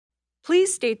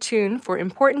Please stay tuned for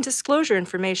important disclosure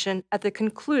information at the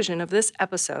conclusion of this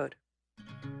episode.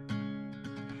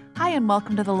 Hi, and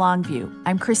welcome to The Long View.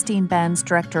 I'm Christine Benz,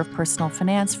 Director of Personal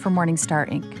Finance for Morningstar,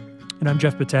 Inc. And I'm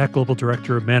Jeff Batak, Global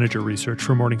Director of Manager Research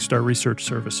for Morningstar Research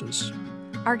Services.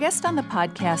 Our guest on the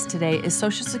podcast today is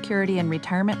Social Security and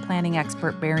retirement planning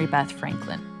expert Mary Beth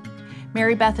Franklin.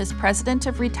 Mary Beth is president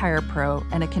of Retire Pro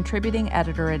and a contributing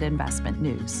editor at Investment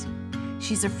News.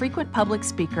 She's a frequent public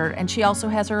speaker, and she also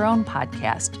has her own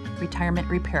podcast, Retirement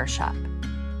Repair Shop.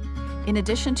 In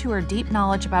addition to her deep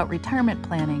knowledge about retirement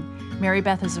planning, Mary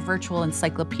Beth is a virtual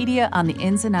encyclopedia on the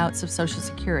ins and outs of Social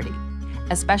Security,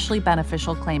 especially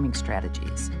beneficial claiming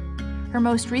strategies. Her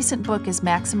most recent book is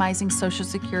Maximizing Social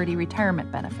Security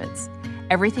Retirement Benefits,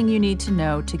 Everything You Need to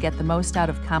Know to Get the Most Out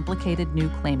of Complicated New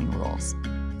Claiming Rules.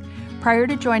 Prior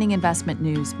to joining Investment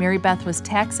News, Mary Beth was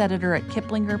tax editor at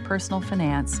Kiplinger Personal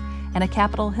Finance and a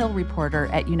Capitol Hill reporter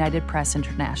at United Press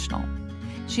International.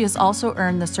 She has also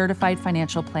earned the Certified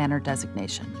Financial Planner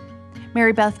designation.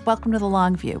 Mary Beth, welcome to The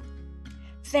Long View.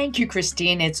 Thank you,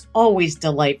 Christine. It's always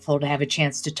delightful to have a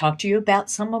chance to talk to you about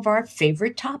some of our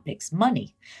favorite topics,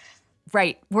 money.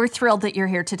 Right. We're thrilled that you're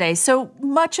here today. So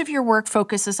much of your work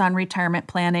focuses on retirement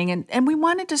planning, and we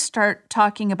wanted to start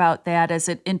talking about that as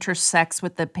it intersects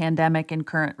with the pandemic and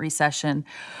current recession.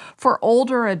 For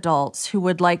older adults who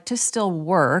would like to still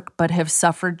work but have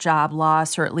suffered job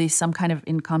loss or at least some kind of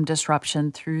income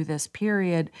disruption through this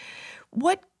period,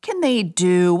 what can they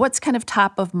do? What's kind of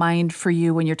top of mind for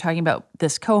you when you're talking about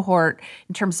this cohort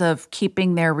in terms of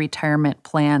keeping their retirement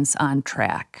plans on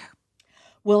track?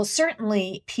 Well,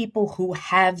 certainly people who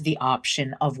have the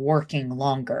option of working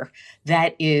longer,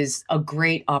 that is a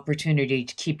great opportunity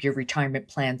to keep your retirement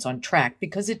plans on track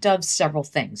because it does several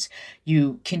things.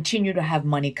 You continue to have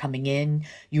money coming in.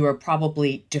 You are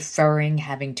probably deferring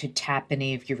having to tap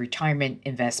any of your retirement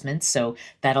investments, so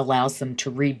that allows them to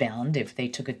rebound if they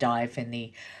took a dive in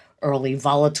the early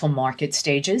volatile market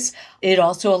stages. It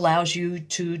also allows you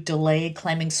to delay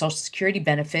claiming Social Security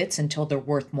benefits until they're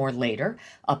worth more later,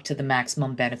 up to the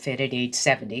maximum benefit at age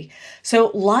 70. So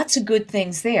lots of good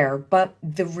things there, but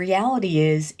the reality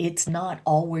is it's not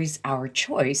always our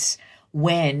choice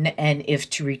when and if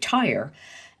to retire.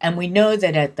 And we know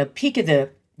that at the peak of the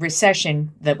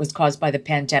recession that was caused by the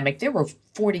pandemic, there were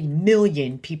 40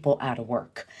 million people out of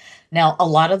work. Now, a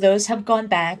lot of those have gone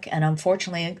back, and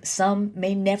unfortunately, some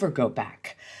may never go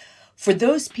back. For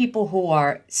those people who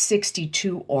are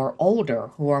 62 or older,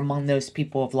 who are among those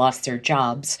people who have lost their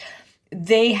jobs,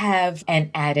 they have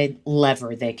an added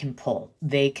lever they can pull.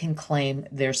 They can claim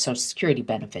their Social Security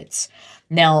benefits.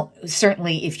 Now,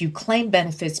 certainly, if you claim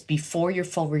benefits before your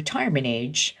full retirement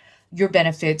age, your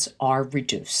benefits are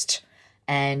reduced.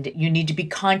 And you need to be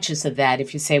conscious of that.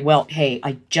 If you say, well, hey,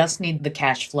 I just need the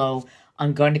cash flow,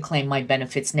 I'm going to claim my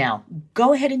benefits now.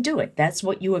 Go ahead and do it. That's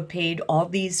what you have paid all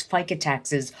these FICA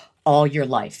taxes all your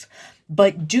life.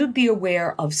 But do be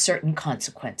aware of certain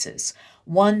consequences.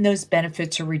 One, those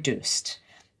benefits are reduced.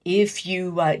 If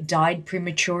you died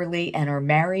prematurely and are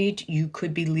married, you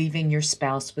could be leaving your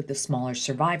spouse with a smaller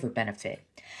survivor benefit.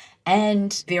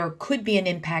 And there could be an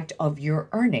impact of your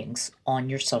earnings on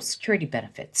your Social Security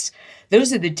benefits.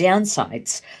 Those are the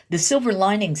downsides. The silver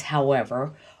linings,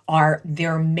 however, are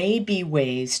there may be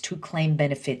ways to claim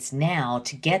benefits now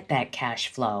to get that cash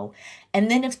flow.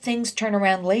 And then if things turn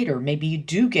around later, maybe you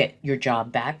do get your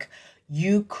job back,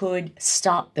 you could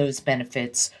stop those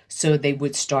benefits so they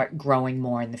would start growing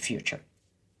more in the future.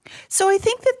 So I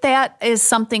think that is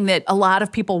something that a lot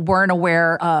of people weren't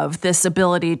aware of, this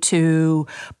ability to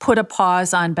put a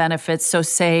pause on benefits. So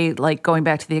say, like going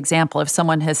back to the example, if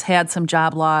someone has had some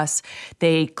job loss,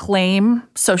 they claim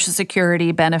Social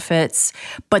Security benefits,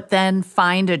 but then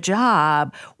find a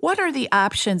job. What are the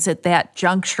options at that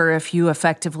juncture if you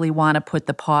effectively want to put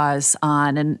the pause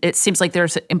on? And it seems like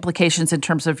there's implications in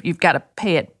terms of you've got to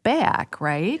pay it back,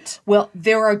 right? Well,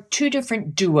 there are two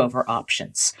different do-over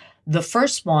options. The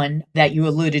first one that you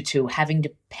alluded to, having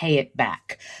to pay it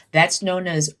back, that's known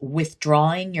as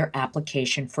withdrawing your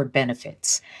application for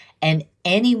benefits. And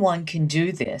anyone can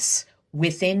do this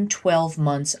within 12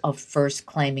 months of first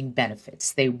claiming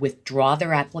benefits. They withdraw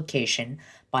their application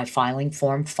by filing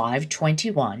Form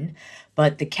 521,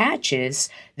 but the catch is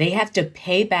they have to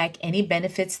pay back any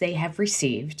benefits they have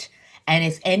received. And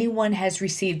if anyone has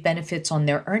received benefits on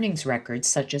their earnings records,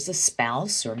 such as a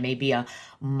spouse or maybe a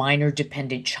minor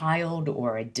dependent child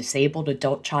or a disabled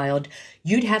adult child,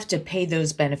 you'd have to pay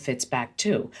those benefits back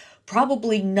too.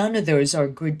 Probably none of those are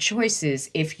good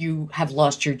choices if you have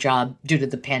lost your job due to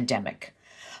the pandemic.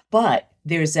 But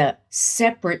there's a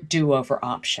separate do-over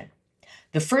option.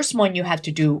 The first one you have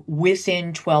to do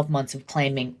within 12 months of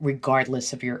claiming,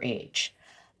 regardless of your age.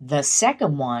 The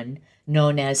second one,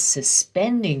 known as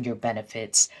suspending your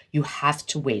benefits, you have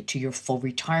to wait to your full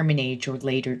retirement age or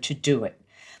later to do it.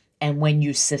 And when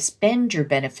you suspend your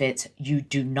benefits, you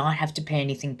do not have to pay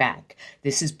anything back.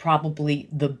 This is probably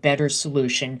the better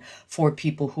solution for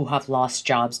people who have lost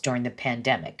jobs during the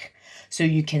pandemic. So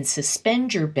you can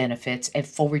suspend your benefits at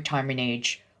full retirement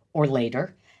age or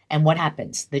later. And what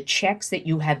happens? The checks that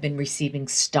you have been receiving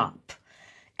stop.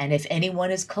 And if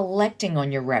anyone is collecting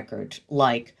on your record,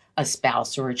 like a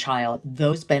spouse or a child,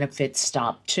 those benefits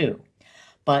stop too.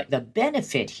 But the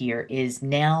benefit here is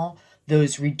now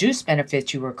those reduced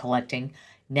benefits you were collecting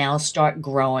now start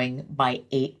growing by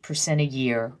 8% a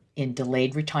year in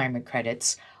delayed retirement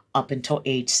credits up until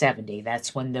age 70.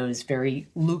 That's when those very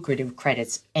lucrative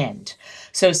credits end.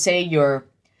 So say you're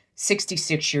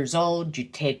 66 years old, you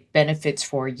take benefits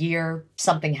for a year,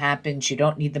 something happens, you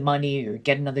don't need the money or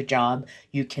get another job,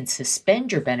 you can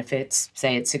suspend your benefits,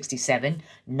 say at 67,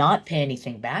 not pay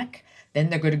anything back. Then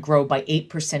they're going to grow by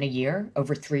 8% a year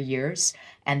over 3 years,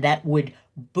 and that would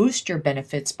boost your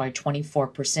benefits by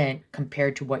 24%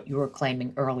 compared to what you were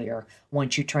claiming earlier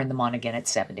once you turn them on again at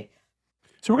 70.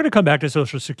 So we're going to come back to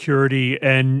Social Security,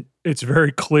 and it's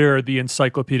very clear the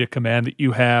encyclopedic command that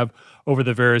you have over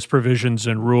the various provisions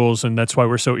and rules, and that's why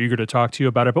we're so eager to talk to you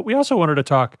about it. But we also wanted to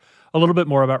talk a little bit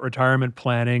more about retirement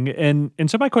planning. And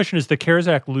so my question is, the CARES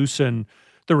Act loosened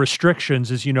the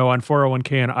restrictions, as you know, on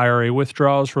 401k and IRA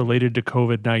withdrawals related to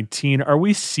COVID-19. Are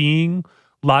we seeing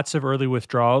lots of early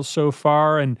withdrawals so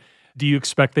far? And do you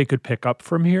expect they could pick up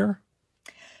from here?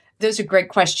 Those are great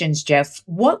questions, Jeff.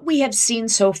 What we have seen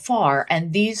so far,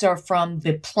 and these are from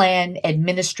the plan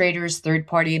administrators,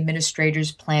 third-party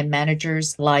administrators, plan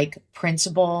managers like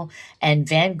Principal and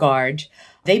Vanguard,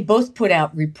 they both put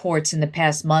out reports in the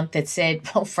past month that said,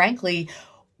 well, frankly,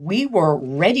 we were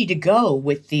ready to go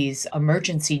with these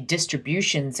emergency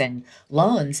distributions and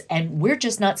loans, and we're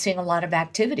just not seeing a lot of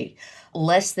activity.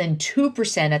 Less than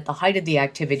 2% at the height of the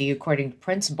activity, according to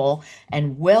Principal,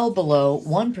 and well below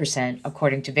 1%,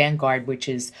 according to Vanguard, which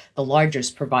is the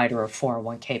largest provider of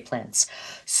 401k plans.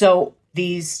 So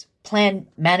these plan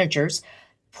managers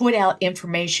put out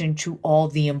information to all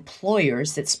the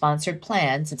employers that sponsored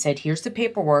plans and said, here's the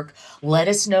paperwork. Let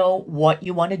us know what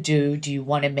you want to do. Do you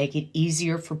want to make it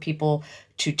easier for people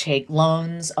to take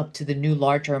loans up to the new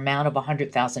larger amount of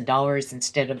 $100,000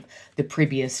 instead of the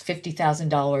previous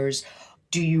 $50,000?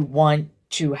 Do you want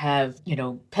to have,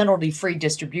 penalty-free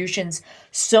distributions?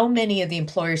 So many of the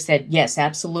employers said, yes,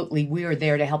 absolutely, we are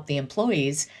there to help the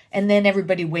employees. And then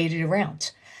everybody waited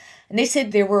around. And they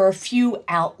said there were a few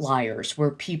outliers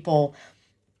where people,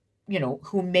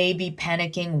 who may be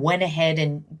panicking, went ahead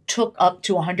and took up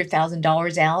to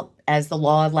 $100,000 out as the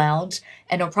law allowed,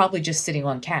 and are probably just sitting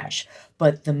on cash.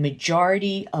 But the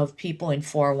majority of people in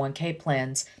 401k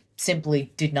plans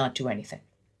simply did not do anything.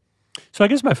 So I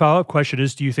guess my follow-up question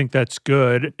is, do you think that's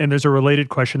good? And there's a related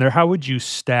question there. How would you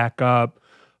stack up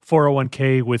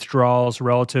 401k withdrawals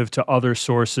relative to other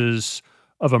sources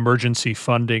of emergency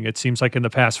funding? It seems like in the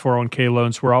past, 401k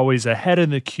loans were always ahead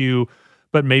in the queue,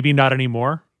 but maybe not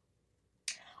anymore.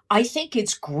 I think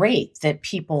it's great that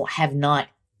people have not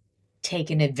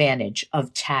taken advantage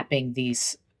of tapping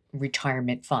these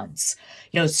retirement funds.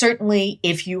 Certainly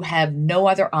if you have no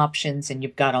other options and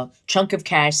you've got a chunk of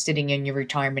cash sitting in your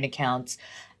retirement accounts,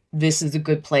 this is a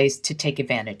good place to take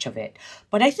advantage of it.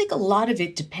 But I think a lot of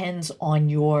it depends on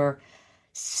your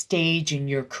stage in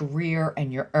your career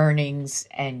and your earnings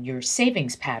and your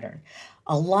savings pattern.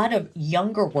 A lot of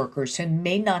younger workers who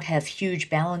may not have huge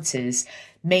balances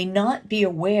may not be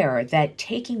aware that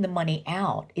taking the money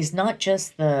out is not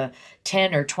just the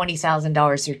 $10,000 or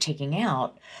 $20,000 they're taking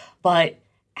out, but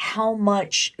how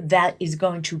much that is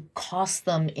going to cost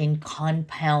them in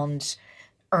compound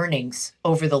earnings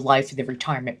over the life of the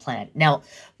retirement plan. Now,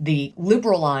 the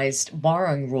liberalized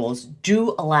borrowing rules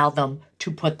do allow them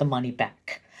to put the money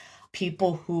back.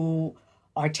 People who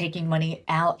are taking money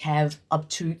out have up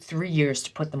to 3 years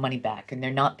to put the money back, and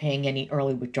they're not paying any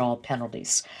early withdrawal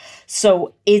penalties.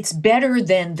 So it's better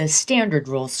than the standard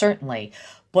rule, certainly,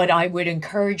 but I would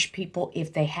encourage people,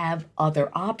 if they have other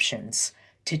options,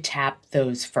 to tap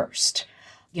those first.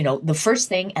 The first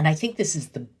thing, and I think this is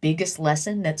the biggest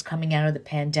lesson that's coming out of the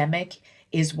pandemic,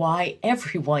 is why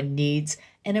everyone needs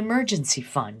an emergency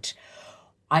fund.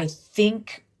 I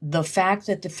think the fact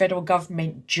that the federal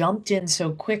government jumped in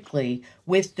so quickly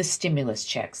with the stimulus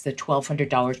checks, the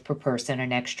 $1,200 per person,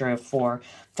 an extra for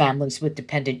families with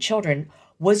dependent children,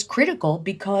 was critical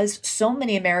because so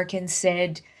many Americans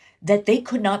said that they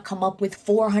could not come up with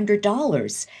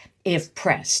 $400 if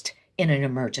pressed in an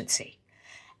emergency.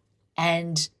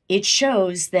 And it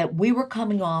shows that we were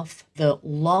coming off the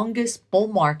longest bull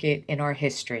market in our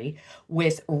history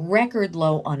with record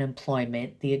low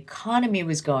unemployment. The economy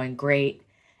was going great,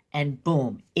 and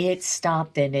boom, it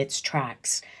stopped in its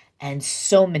tracks. And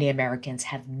so many Americans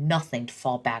have nothing to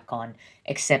fall back on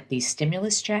except these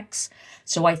stimulus checks.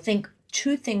 So I think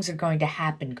two things are going to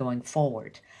happen going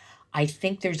forward. I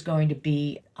think there's going to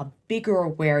be a bigger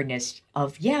awareness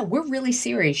of, yeah, we're really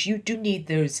serious. You do need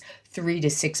those 3 to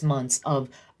 6 months of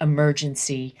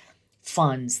emergency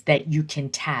funds that you can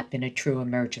tap in a true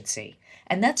emergency.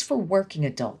 And that's for working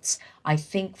adults. I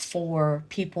think for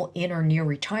people in or near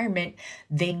retirement,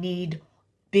 they need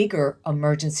bigger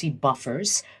emergency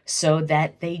buffers so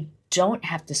that they don't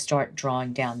have to start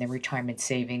drawing down their retirement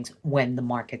savings when the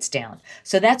market's down.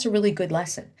 So that's a really good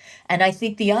lesson. And I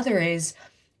think the other is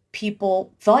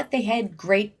people thought they had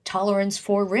great tolerance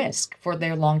for risk for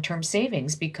their long-term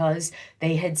savings because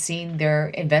they had seen their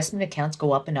investment accounts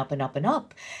go up and up and up and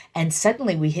up. And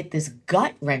suddenly we hit this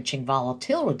gut-wrenching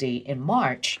volatility in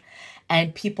March,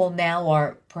 and people now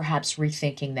are perhaps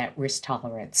rethinking that risk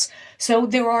tolerance. So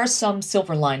there are some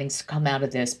silver linings to come out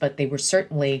of this, but they were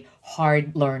certainly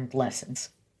hard-learned lessons.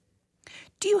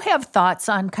 Do you have thoughts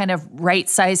on kind of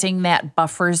right-sizing that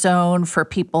buffer zone for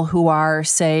people who are,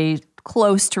 say,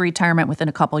 close to retirement, within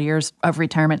a couple years of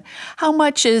retirement? How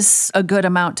much is a good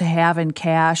amount to have in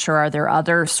cash, or are there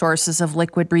other sources of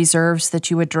liquid reserves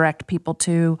that you would direct people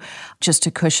to just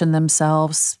to cushion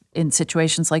themselves in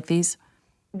situations like these?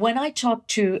 When I talk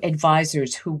to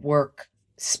advisors who work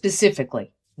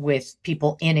specifically with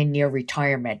people in and near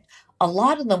retirement, a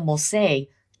lot of them will say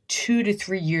 2 to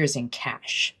 3 years in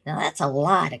cash. Now, that's a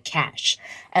lot of cash.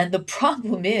 And the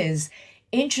problem is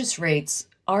interest rates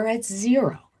are at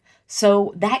zero.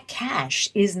 So that cash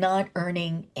is not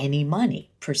earning any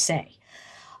money per se.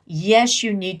 Yes,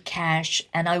 you need cash,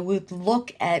 and I would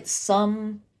look at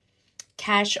some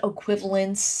cash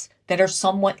equivalents that are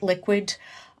somewhat liquid.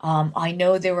 I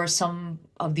know there are some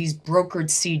of these brokered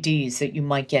CDs that you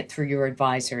might get through your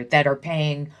advisor that are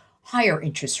paying higher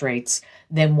interest rates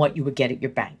than what you would get at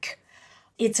your bank.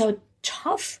 It's a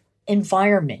tough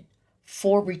environment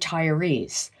for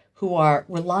retirees who are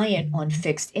reliant on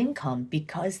fixed income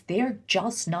because they're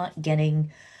just not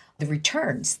getting the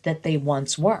returns that they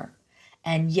once were.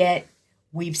 And yet,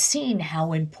 we've seen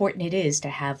how important it is to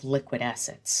have liquid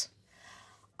assets.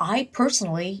 I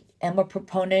personally am a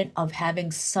proponent of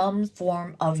having some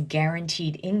form of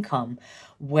guaranteed income,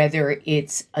 whether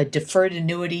it's a deferred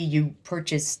annuity you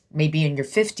purchased maybe in your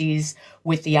 50s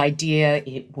with the idea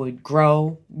it would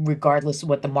grow regardless of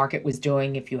what the market was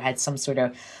doing if you had some sort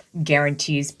of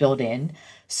guarantees built in,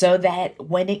 so that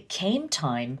when it came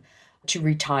time to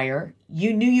retire,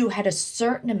 you knew you had a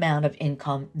certain amount of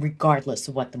income regardless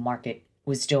of what the market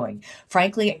was doing.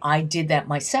 Frankly, I did that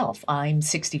myself. I'm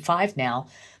 65 now.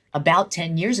 About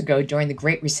 10 years ago, during the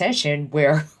Great Recession,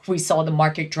 where we saw the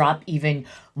market drop even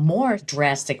more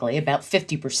drastically, about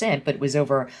 50%, but it was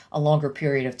over a longer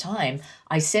period of time,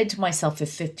 I said to myself at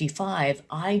 55,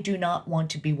 I do not want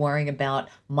to be worrying about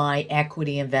my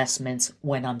equity investments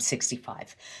when I'm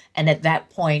 65. And at that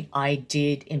point, I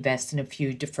did invest in a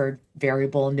few deferred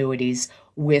variable annuities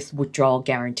with withdrawal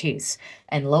guarantees.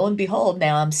 And lo and behold,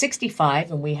 now I'm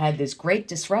 65 and we had this great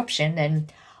disruption,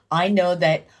 and I know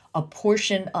that a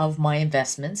portion of my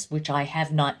investments, which I have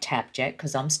not tapped yet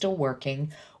because I'm still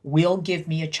working, will give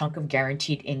me a chunk of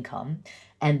guaranteed income.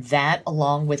 And that,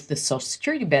 along with the Social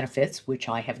Security benefits, which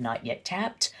I have not yet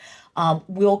tapped,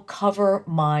 will cover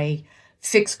my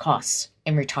fixed costs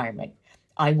in retirement.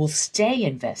 I will stay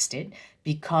invested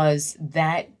because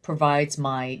that provides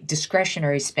my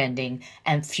discretionary spending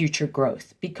and future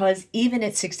growth. Because even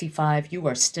at 65, you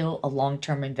are still a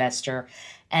long-term investor,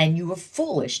 and you are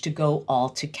foolish to go all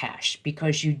to cash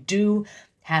because you do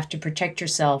have to protect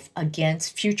yourself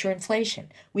against future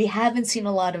inflation. We haven't seen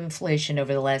a lot of inflation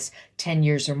over the last 10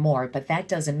 years or more, but that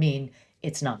doesn't mean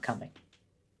it's not coming.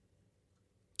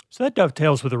 So that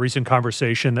dovetails with a recent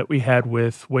conversation that we had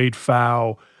with Wade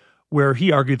Pfau, where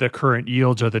he argued that current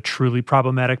yields are the truly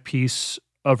problematic piece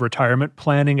of retirement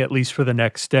planning, at least for the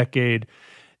next decade.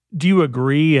 Do you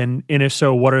agree? And if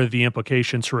so, what are the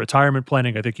implications for retirement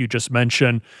planning? I think you just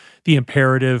mentioned the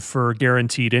imperative for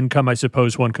guaranteed income. I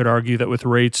suppose one could argue that with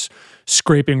rates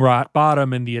scraping rock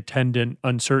bottom and the attendant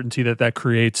uncertainty that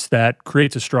creates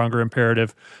a stronger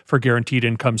imperative for guaranteed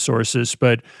income sources.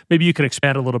 But maybe you can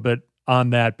expand a little bit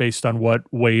on that based on what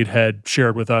Wade had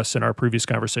shared with us in our previous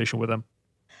conversation with him.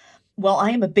 Well, I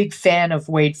am a big fan of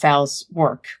Wade Pfau's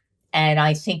work, and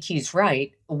I think he's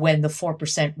right. When the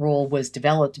 4% rule was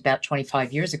developed about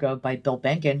 25 years ago by Bill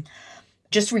Bengen,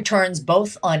 just returns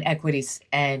both on equities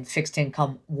and fixed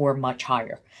income were much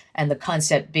higher. And the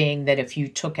concept being that if you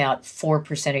took out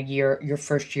 4% a year your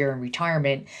first year in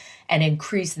retirement and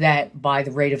increased that by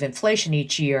the rate of inflation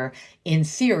each year, in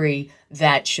theory,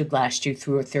 that should last you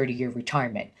through a 30-year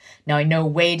retirement. Now, I know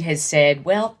Wade has said,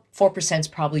 well, 4% is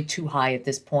probably too high at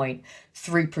this point.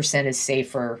 3% is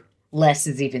safer. Less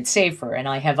is even safer. And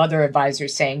I have other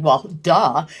advisors saying, well,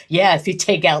 duh, yeah, if you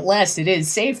take out less, it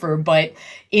is safer. But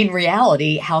in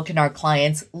reality, how can our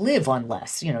clients live on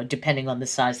less, depending on the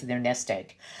size of their nest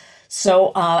egg?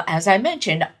 So, as I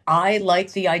mentioned, I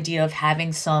like the idea of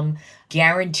having some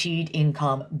guaranteed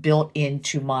income built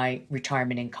into my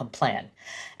retirement income plan.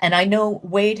 And I know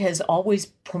Wade has always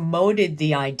promoted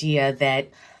the idea that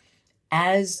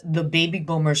as the baby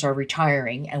boomers are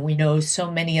retiring, and we know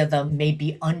so many of them may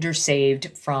be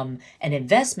undersaved from an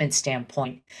investment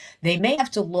standpoint, they may have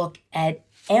to look at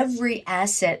every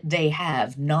asset they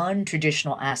have,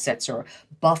 non-traditional assets or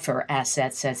buffer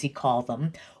assets, as he called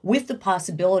them, with the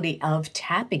possibility of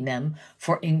tapping them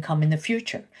for income in the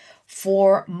future.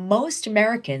 For most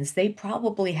Americans, they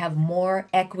probably have more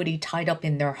equity tied up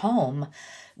in their home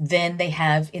than they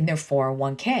have in their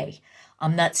 401k.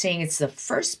 I'm not saying it's the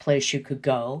first place you could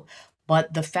go,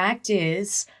 but the fact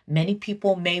is, many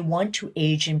people may want to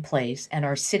age in place and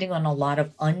are sitting on a lot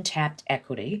of untapped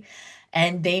equity,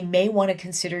 and they may want to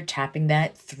consider tapping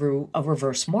that through a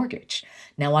reverse mortgage.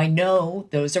 Now, I know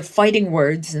those are fighting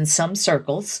words in some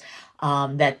circles,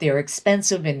 that they're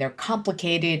expensive and they're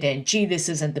complicated, and gee, this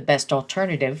isn't the best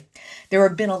alternative. There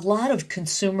have been a lot of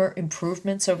consumer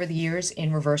improvements over the years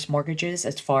in reverse mortgages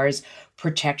as far as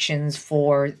protections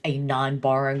for a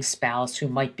non-borrowing spouse who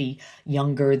might be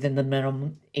younger than the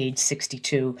minimum age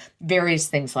 62, various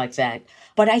things like that.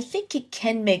 But I think it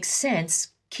can make sense,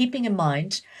 keeping in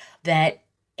mind that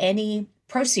any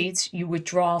proceeds you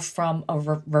withdraw from a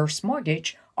reverse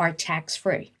mortgage are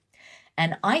tax-free.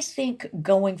 And I think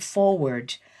going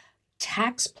forward,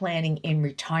 tax planning in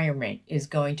retirement is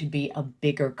going to be a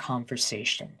bigger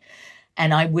conversation.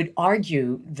 And I would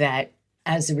argue that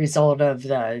as a result of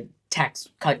the Tax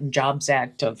Cut and Jobs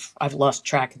Act of, I've lost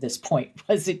track at this point,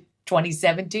 was it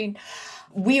 2017?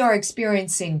 We are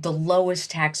experiencing the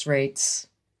lowest tax rates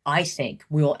I think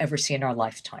we will ever see in our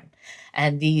lifetime.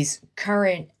 And these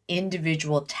current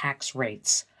individual tax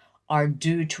rates are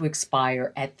due to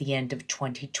expire at the end of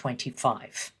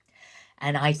 2025.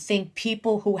 And I think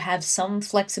people who have some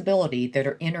flexibility that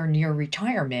are in or near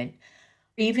retirement,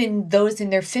 even those in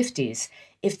their 50s,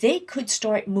 if they could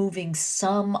start moving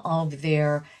some of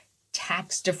their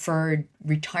tax-deferred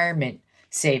retirement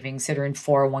savings that are in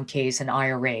 401ks and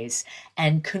IRAs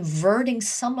and converting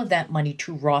some of that money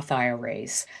to Roth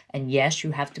IRAs. And yes,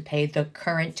 you have to pay the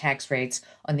current tax rates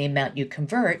on the amount you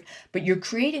convert, but you're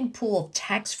creating a pool of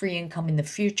tax-free income in the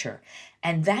future.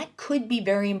 And that could be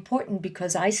very important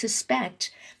because I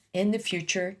suspect in the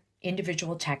future,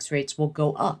 individual tax rates will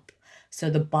go up. So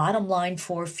the bottom line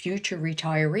for future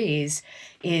retirees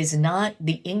is not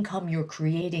the income you're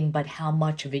creating, but how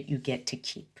much of it you get to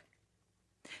keep.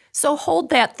 So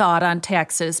hold that thought on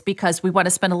taxes because we want to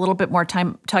spend a little bit more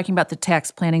time talking about the tax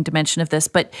planning dimension of this.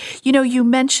 But, you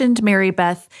mentioned, Mary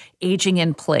Beth, aging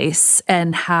in place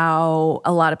and how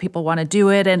a lot of people want to do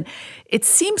it. And it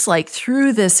seems like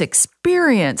through this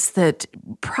experience that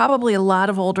probably a lot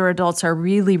of older adults are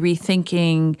really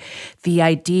rethinking the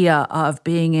idea of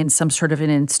being in some sort of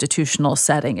an institutional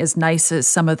setting, as nice as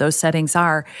some of those settings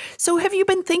are. So have you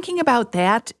been thinking about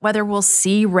that, whether we'll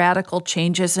see radical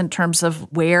changes in terms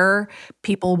of where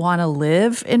people want to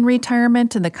live in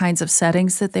retirement and the kinds of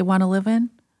settings that they want to live in?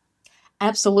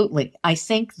 Absolutely. I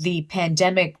think the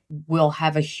pandemic will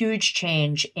have a huge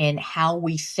change in how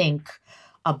we think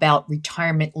about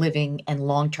retirement living and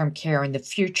long-term care in the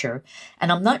future.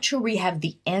 And I'm not sure we have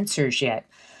the answers yet.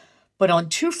 But on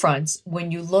two fronts, when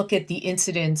you look at the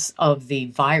incidence of the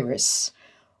virus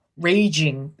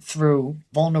raging through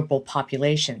vulnerable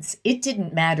populations, it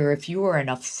didn't matter if you were in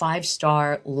a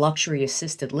 5-star luxury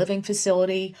assisted living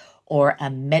facility or a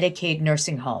Medicaid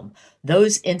nursing home.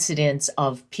 Those incidents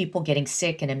of people getting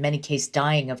sick and in many cases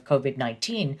dying of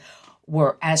COVID-19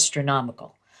 were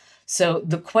astronomical. So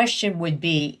the question would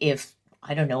be if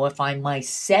I'm in my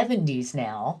 70s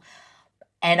now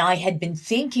and I had been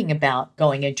thinking about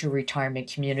going into a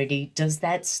retirement community, does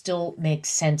that still make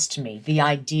sense to me? The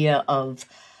idea of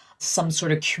some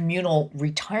sort of communal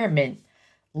retirement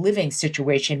living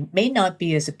situation may not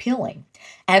be as appealing.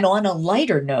 And on a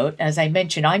lighter note, as I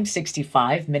mentioned, I'm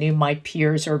 65. Many of my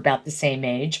peers are about the same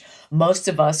age. Most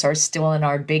of us are still in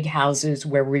our big houses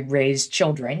where we raised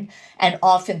children and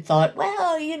often thought,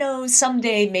 well,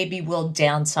 someday maybe we'll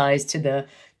downsize to the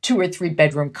 2 or 3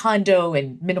 bedroom condo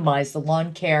and minimize the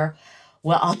lawn care.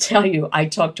 Well, I'll tell you, I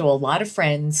talked to a lot of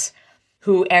friends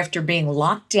who, after being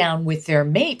locked down with their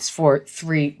mates for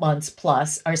 3 months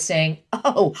plus, are saying,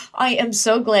 "Oh, I am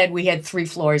so glad we had 3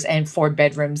 floors and 4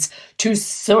 bedrooms to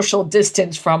social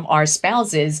distance from our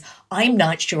spouses. I'm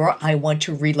not sure I want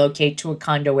to relocate to a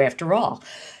condo after all."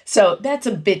 So that's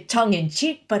a bit tongue in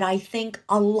cheek, but I think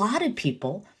a lot of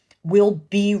people will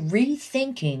be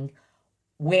rethinking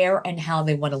where and how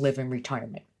they want to live in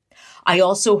retirement. I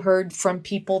also heard from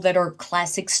people that are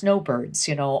classic snowbirds.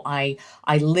 I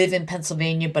live in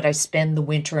Pennsylvania, but I spend the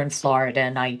winter in Florida,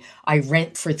 and I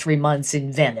rent for 3 months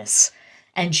in Venice.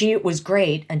 And gee, it was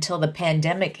great until the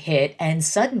pandemic hit, and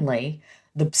suddenly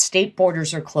the state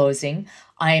borders are closing.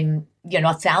 I'm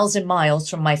 1,000 miles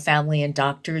from my family and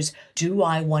doctors. Do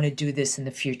I want to do this in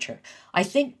the future? I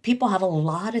think people have a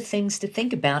lot of things to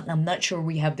think about, and I'm not sure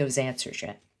we have those answers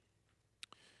yet.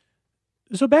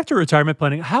 So back to retirement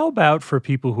planning, how about for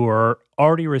people who are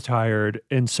already retired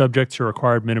and subject to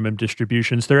required minimum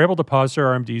distributions? They're able to pause their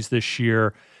RMDs this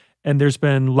year, and there's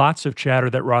been lots of chatter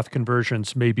that Roth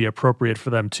conversions may be appropriate for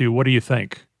them too. What do you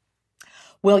think?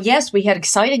 Well, yes, we had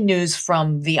exciting news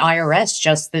from the IRS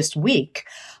just this week.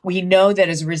 We know that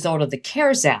as a result of the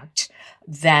CARES Act,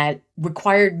 that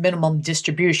required minimum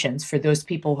distributions for those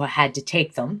people who had to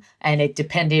take them, and it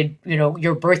depended,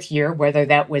 your birth year, whether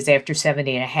that was after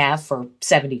 70 and a half or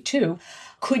 72,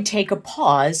 could take a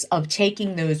pause of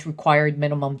taking those required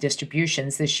minimum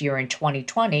distributions this year in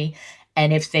 2020.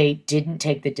 And if they didn't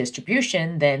take the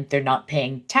distribution, then they're not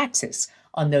paying taxes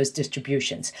on those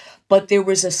distributions. But there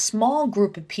was a small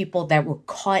group of people that were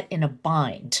caught in a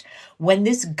bind. When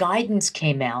this guidance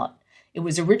came out, it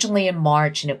was originally in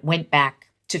March and it went back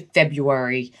to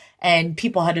February, and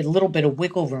people had a little bit of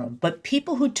wiggle room. But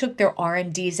people who took their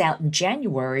RMDs out in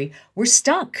January were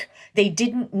stuck. They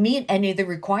didn't meet any of the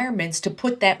requirements to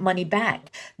put that money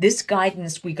back. This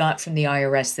guidance we got from the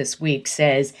IRS this week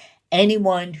says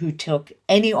anyone who took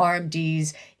any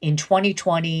RMDs in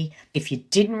 2020, if you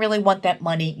didn't really want that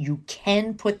money, you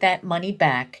can put that money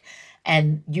back.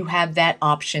 And you have that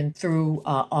option through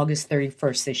August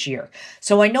 31st this year.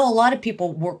 So I know a lot of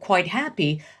people were quite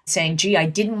happy saying, gee, I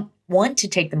didn't want to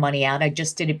take the money out. I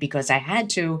just did it because I had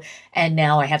to, and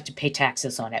now I have to pay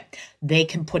taxes on it. They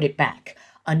can put it back.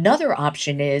 Another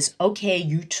option is, okay,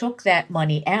 you took that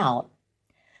money out.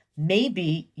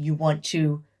 Maybe you want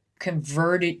to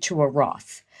convert it to a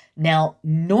Roth. Now,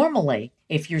 normally,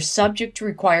 if you're subject to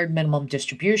required minimum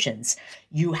distributions,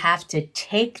 you have to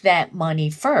take that money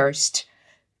first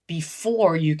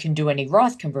before you can do any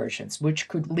Roth conversions, which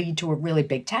could lead to a really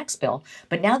big tax bill.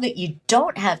 But now that you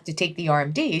don't have to take the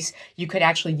RMDs, you could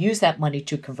actually use that money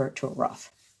to convert to a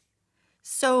Roth.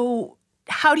 So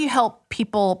how do you help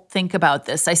people think about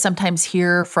this? I sometimes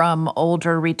hear from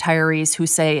older retirees who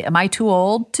say, am I too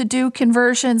old to do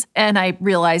conversions? And I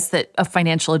realize that a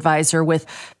financial advisor with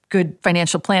good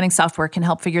financial planning software can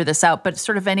help figure this out, but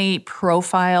sort of any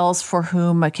profiles for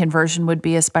whom a conversion would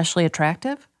be especially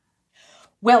attractive?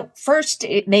 Well, first,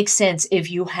 it makes sense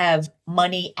if you have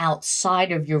money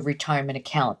outside of your retirement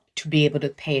account to be able to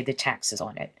pay the taxes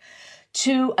on it.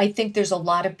 Two, I think there's a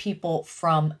lot of people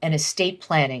from an estate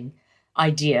planning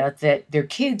idea that their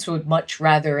kids would much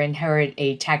rather inherit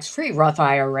a tax-free Roth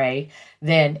IRA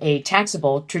than a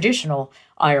taxable traditional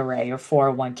IRA or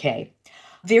 401k.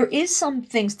 There is some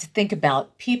things to think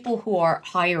about. People who are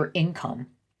higher income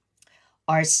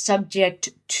are subject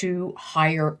to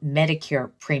higher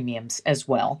Medicare premiums as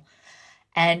well.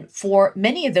 And for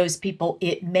many of those people,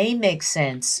 it may make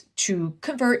sense to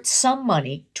convert some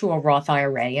money to a Roth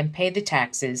IRA and pay the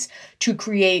taxes to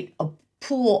create a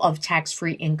pool of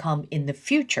tax-free income in the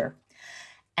future.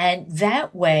 And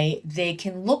that way, they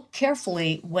can look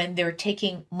carefully when they're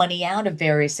taking money out of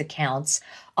various accounts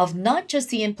of not just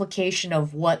the implication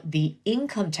of what the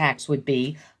income tax would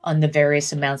be on the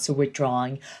various amounts of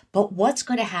withdrawing, but what's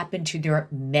going to happen to their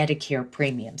Medicare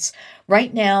premiums.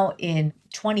 Right now in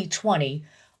 2020,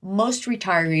 most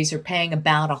retirees are paying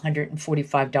about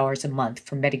 $145 a month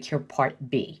for Medicare Part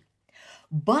B.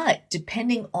 But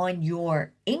depending on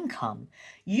your income,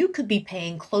 you could be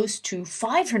paying close to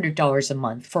 $500 a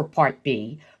month for Part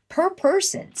B per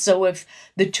person. So if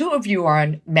the two of you are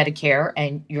on Medicare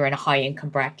and you're in a high income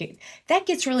bracket, that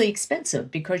gets really expensive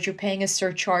because you're paying a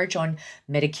surcharge on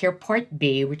Medicare Part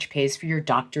B, which pays for your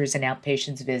doctors and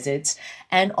outpatients visits.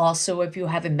 And also if you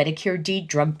have a Medicare D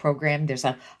drug program, there's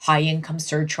a high income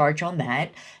surcharge on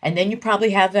that. And then you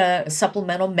probably have a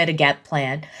supplemental Medigap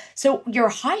plan. So your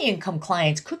high income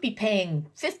clients could be paying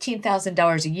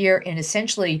 $15,000 a year in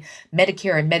essentially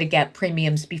Medicare and Medigap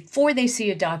premiums before they see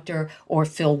a doctor or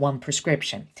fill one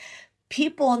prescription.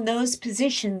 people in those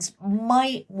positions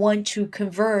might want to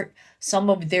convert some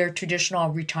of their traditional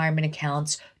retirement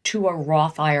accounts to a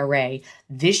Roth IRA.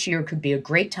 This year could be a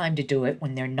great time to do it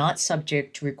when they're not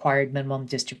subject to required minimum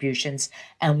distributions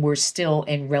and we're still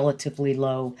in relatively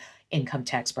low income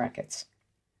tax brackets.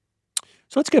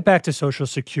 So let's get back to Social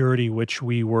Security, which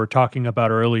we were talking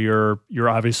about earlier. You're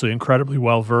obviously incredibly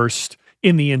well versed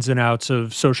in the ins and outs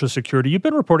of Social Security. You've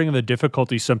been reporting on the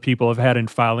difficulties some people have had in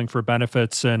filing for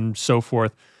benefits and so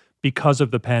forth because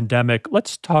of the pandemic.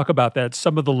 Let's talk about that,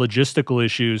 some of the logistical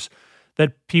issues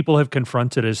that people have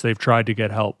confronted as they've tried to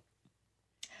get help.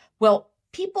 Well,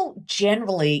 people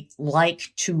generally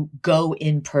like to go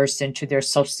in person to their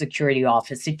Social Security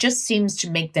office. It just seems to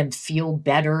make them feel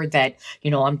better that,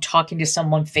 I'm talking to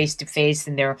someone face to face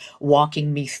and they're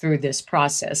walking me through this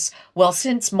process. Well,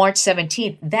 since March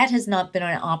 17th, that has not been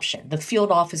an option. The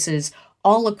field offices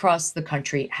all across the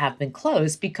country have been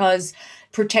closed because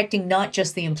protecting not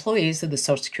just the employees of the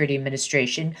Social Security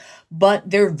Administration, but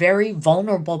their very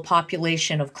vulnerable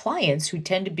population of clients who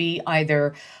tend to be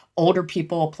either older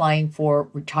people applying for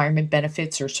retirement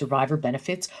benefits or survivor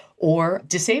benefits, or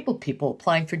disabled people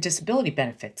applying for disability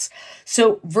benefits.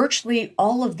 So virtually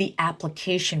all of the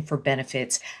application for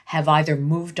benefits have either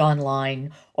moved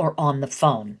online or on the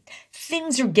phone.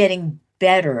 Things are getting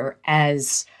better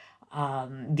as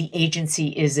the agency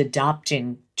is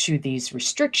adopting to these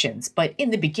restrictions. But in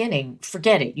the beginning,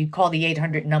 forget it. You call the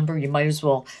 800 number, you might as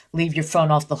well leave your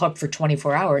phone off the hook for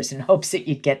 24 hours in hopes that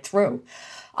you'd get through.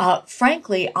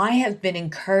 Frankly, I have been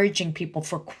encouraging people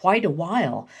for quite a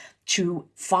while to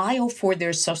file for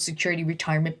their Social Security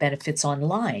retirement benefits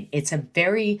online. It's a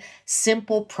very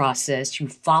simple process. You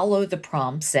follow the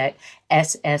prompts at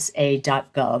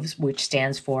ssa.gov, which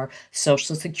stands for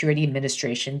Social Security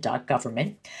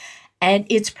Administration.government, and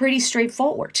it's pretty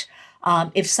straightforward.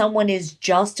 If someone is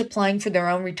just applying for their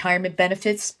own retirement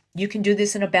benefits, you can do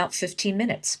this in about 15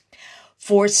 minutes.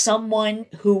 For someone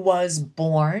who was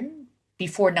born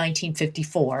before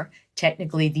 1954,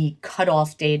 technically the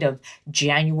cutoff date of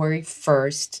January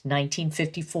 1st,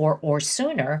 1954 or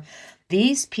sooner,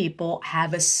 these people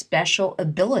have a special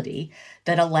ability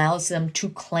that allows them to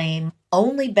claim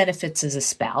only benefits as a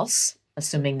spouse,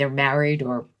 assuming they're married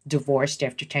or divorced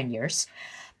after 10 years,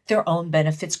 their own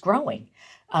benefits growing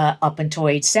up until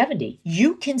age 70.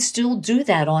 You can still do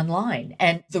that online.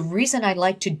 And the reason I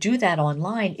like to do that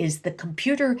online is the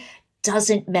computer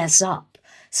doesn't mess up.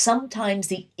 Sometimes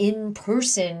the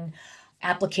in-person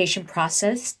application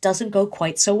process doesn't go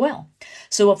quite so well.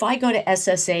 So if I go to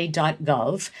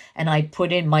ssa.gov and I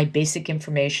put in my basic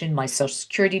information, my Social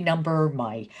Security number,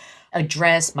 my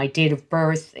address, my date of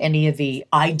birth, any of the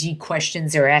ID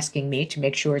questions they're asking me to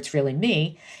make sure it's really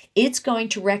me, it's going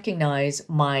to recognize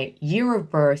my year of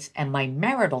birth and my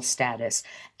marital status,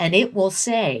 and it will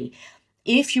say,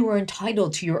 if you are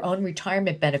entitled to your own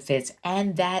retirement benefits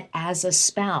and that as a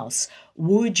spouse,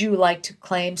 would you like to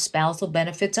claim spousal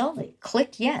benefits only?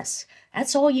 Click yes.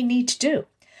 That's all you need to do.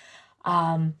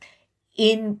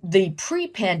 In the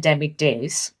pre-pandemic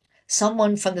days,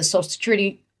 someone from the Social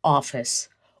Security office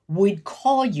would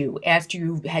call you after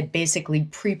you had basically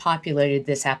pre-populated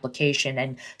this application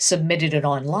and submitted it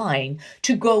online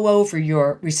to go over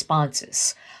your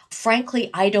responses. Frankly,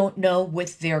 I don't know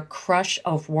with their crush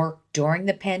of work during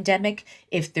the pandemic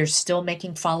if they're still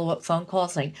making follow-up phone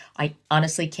calls. I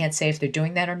honestly can't say if they're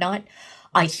doing that or not.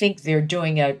 I think they're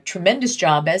doing a tremendous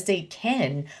job as they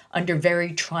can under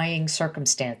very trying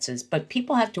circumstances. But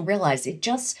people have to realize it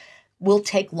just will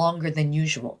take longer than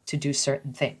usual to do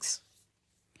certain things.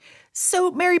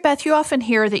 So, Mary Beth, you often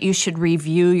hear that you should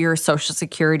review your Social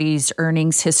Security's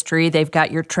earnings history. They've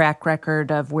got your track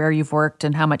record of where you've worked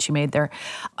and how much you made there.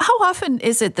 How often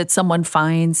is it that someone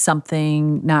finds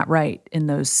something not right in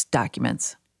those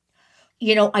documents?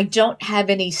 I don't have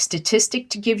any statistic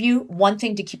to give you. One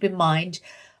thing to keep in mind,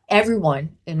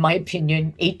 everyone, in my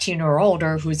opinion, 18 or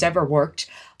older who's ever worked,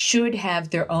 should have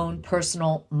their own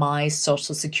personal My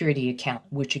Social Security account,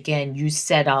 which again, you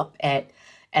set up at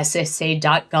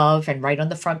ssa.gov, and right on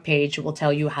the front page, it will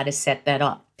tell you how to set that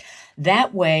up.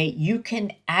 That way, you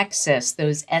can access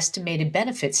those estimated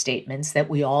benefit statements that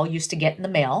we all used to get in the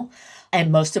mail,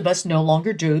 and most of us no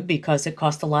longer do because it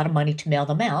cost a lot of money to mail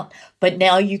them out. But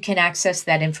now you can access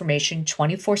that information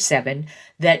 24/7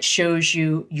 that shows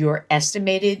you your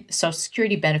estimated Social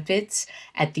Security benefits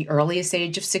at the earliest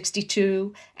age of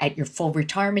 62, at your full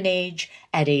retirement age,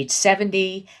 at age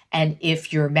 70, and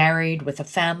if you're married with a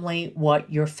family,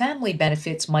 what your family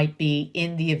benefits might be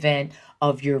in the event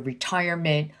of your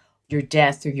retirement, your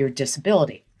death, or your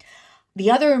disability.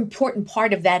 The other important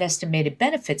part of that estimated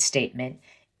benefit statement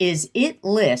is it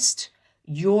lists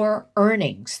your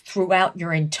earnings throughout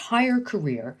your entire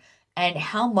career and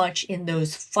how much in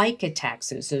those FICA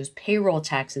taxes, those payroll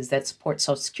taxes that support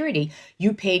Social Security,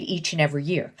 you paid each and every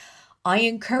year. I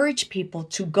encourage people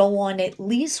to go on at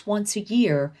least once a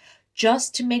year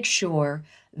just to make sure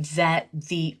that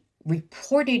the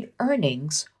reported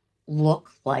earnings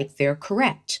look like they're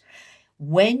correct.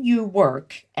 When you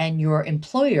work and your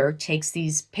employer takes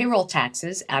these payroll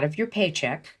taxes out of your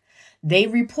paycheck, they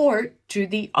report to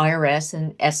the IRS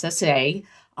and SSA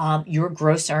your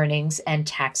gross earnings and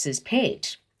taxes paid.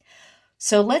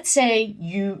 So let's say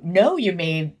you know you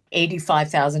made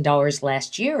 $85,000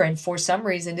 last year, and for some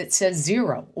reason it says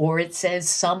zero or it says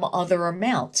some other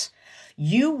amount.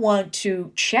 You want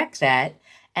to check that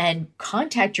and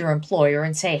contact your employer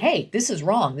and say, hey, this is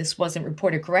wrong. This wasn't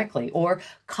reported correctly. Or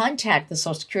contact the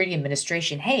Social Security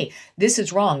Administration. Hey, this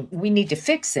is wrong. We need to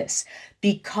fix this,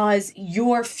 because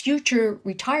your future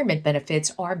retirement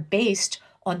benefits are based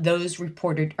on those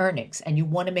reported earnings, and you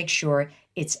want to make sure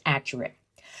it's accurate.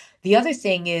 The other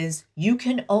thing is you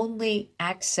can only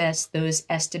access those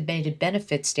estimated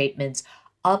benefit statements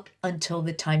up until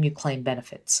the time you claim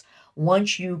benefits.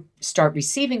 Once you start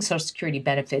receiving Social Security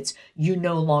benefits, you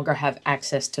no longer have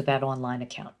access to that online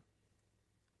account.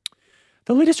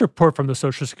 The latest report from the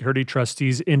Social Security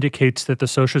trustees indicates that the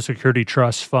Social Security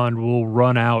Trust Fund will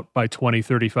run out by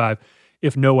 2035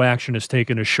 if no action is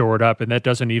taken to shore it up, and that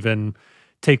doesn't even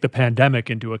take the pandemic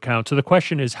into account. So the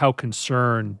question is, how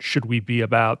concerned should we be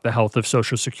about the health of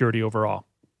Social Security overall?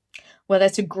 Well,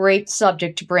 that's a great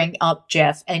subject to bring up,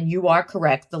 Jeff, and you are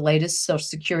correct. The latest Social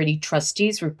Security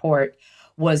trustees report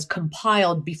was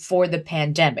compiled before the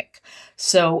pandemic.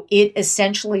 So it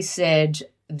essentially said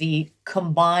the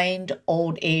combined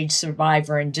old age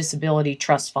survivor and disability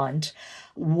trust fund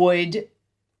would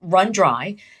run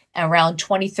dry around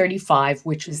 2035,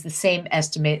 which is the same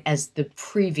estimate as the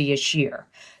previous year.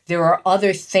 There are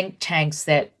other think tanks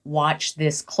that watch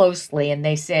this closely, and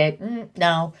they said,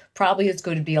 no, probably it's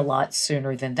going to be a lot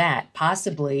sooner than that,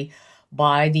 possibly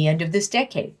by the end of this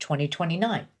decade,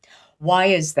 2029. Why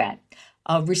is that?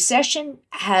 A recession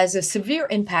has a severe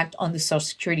impact on the Social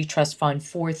Security Trust Fund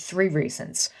for three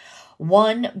reasons.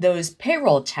 One, those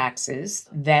payroll taxes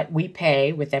that we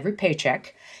pay with every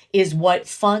paycheck is what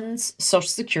funds Social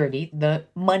Security. The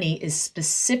money is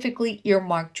specifically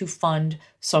earmarked to fund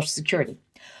Social Security.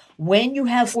 When you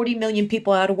have 40 million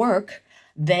people out of work,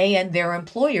 they and their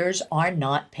employers are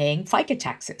not paying FICA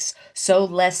taxes. So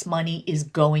less money is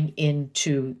going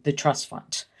into the trust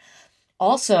fund.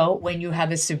 Also, when you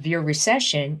have a severe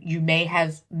recession, you may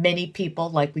have many people,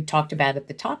 like we talked about at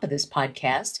the top of this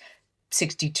podcast,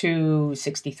 62,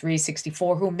 63,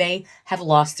 64, who may have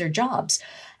lost their jobs.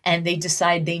 And they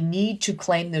decide they need to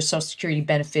claim their Social Security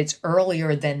benefits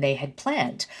earlier than they had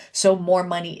planned. So more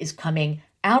money is coming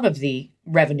out of the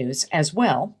revenues as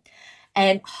well.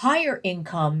 And higher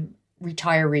income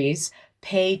retirees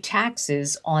pay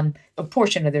taxes on a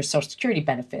portion of their Social Security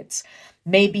benefits.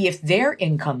 Maybe if their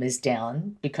income is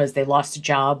down because they lost a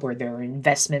job or their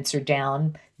investments are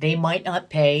down, they might not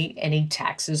pay any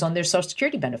taxes on their Social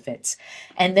Security benefits.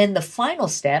 And then the final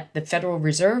step, the Federal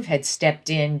Reserve had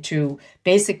stepped in to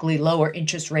basically lower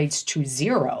interest rates to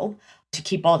zero to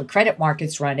keep all the credit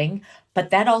markets running. But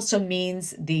that also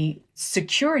means the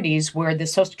securities where the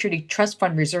Social Security Trust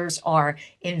Fund reserves are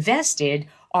invested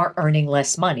are earning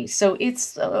less money. So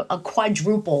it's a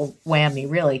quadruple whammy,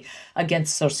 really,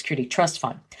 against Social Security Trust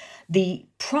Fund. The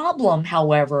problem,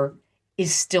 however,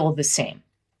 is still the same,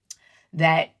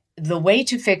 that the way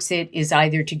to fix it is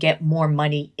either to get more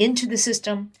money into the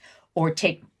system or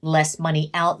take less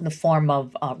money out in the form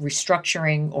of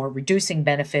restructuring or reducing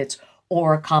benefits,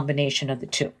 or a combination of the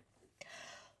two.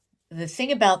 The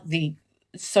thing about the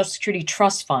Social Security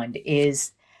Trust Fund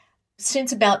is,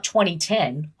 since about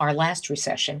 2010, our last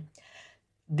recession,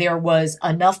 there was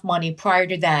enough money prior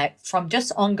to that from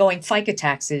just ongoing FICA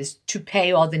taxes to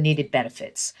pay all the needed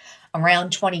benefits.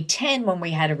 Around 2010, when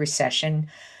we had a recession,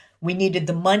 we needed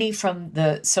the money from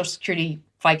the Social Security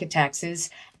FICA taxes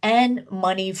and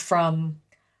money from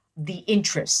the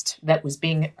interest that was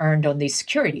being earned on these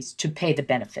securities to pay the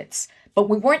benefits. But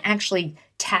we weren't actually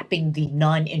tapping the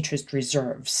non-interest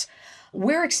reserves.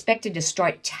 We're expected to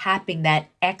start tapping that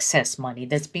excess money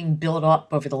that's being built up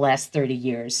over the last 30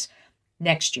 years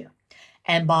next year.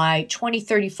 And by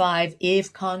 2035,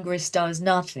 if Congress does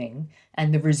nothing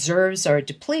and the reserves are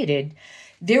depleted,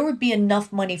 there would be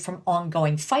enough money from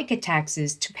ongoing FICA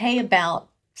taxes to pay about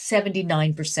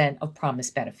 79% of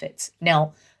promised benefits.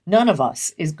 Now, none of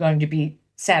us is going to be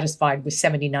satisfied with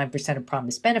 79% of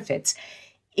promised benefits.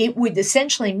 It would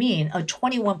essentially mean a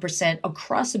 21%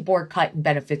 across the board cut in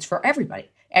benefits for everybody.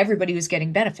 everybody was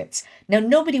getting benefits. Now,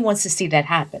 nobody wants to see that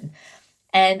happen.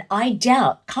 And I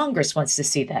doubt Congress wants to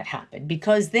see that happen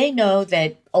because they know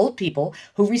that old people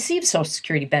who receive Social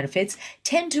Security benefits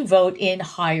tend to vote in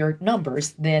higher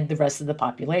numbers than the rest of the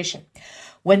population.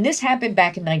 When this happened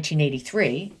back in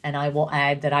 1983, and I will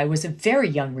add that I was a very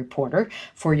young reporter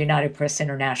for United Press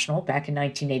International back in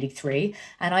 1983,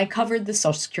 and I covered the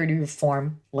Social Security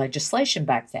reform legislation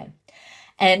back then.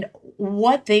 And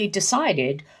what they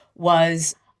decided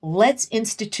was, let's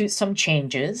institute some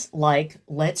changes, like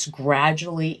let's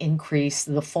gradually increase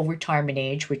the full retirement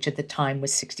age, which at the time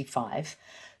was 65,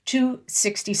 to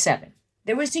 67.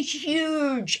 There was a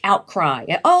huge outcry.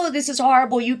 Oh, this is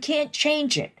horrible. You can't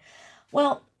change it.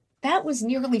 Well, that was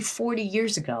nearly 40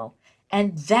 years ago.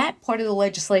 And that part of the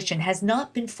legislation has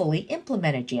not been fully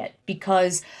implemented yet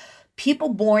because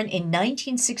people born in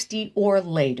 1960 or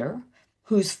later,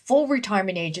 whose full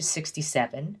retirement age is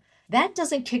 67, that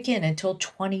doesn't kick in until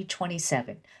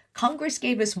 2027. Congress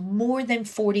gave us more than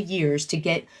 40 years to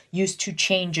get used to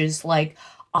changes like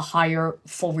a higher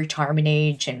full retirement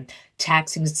age and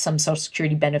taxing some Social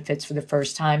Security benefits for the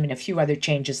first time and a few other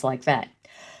changes like that.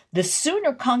 The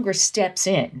sooner Congress steps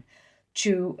in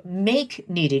to make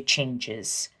needed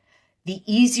changes, the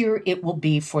easier it will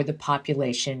be for the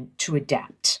population to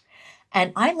adapt.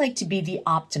 And I like to be the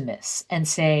optimist and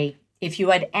say, if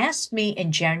you had asked me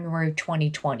in January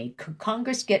 2020, could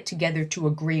Congress get together to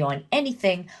agree on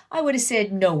anything, I would have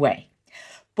said no way.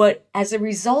 But as a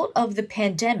result of the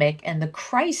pandemic and the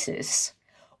crisis,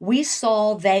 we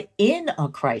saw that in a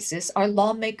crisis, our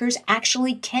lawmakers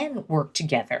actually can work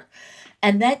together.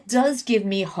 And that does give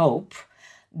me hope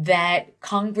that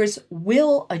Congress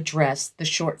will address the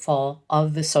shortfall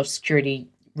of the Social Security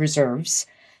reserves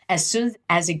as soon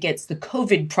as it gets the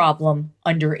COVID problem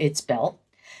under its belt,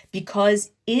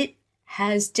 because it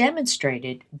has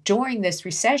demonstrated during this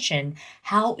recession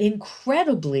how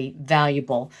incredibly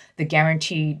valuable the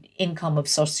guaranteed income of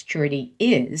Social Security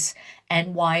is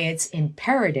and why it's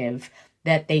imperative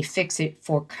that they fix it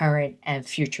for current and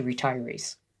future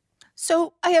retirees.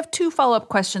 So I have two follow-up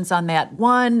questions on that.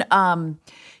 One,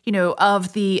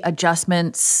 of the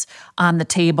adjustments on the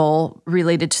table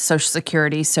related to Social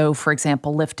Security. So, for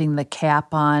example, lifting the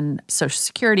cap on Social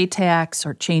Security tax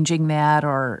or changing that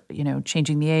or,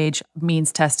 changing the age,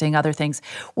 means testing, other things.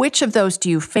 Which of those do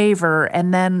you favor?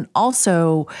 And then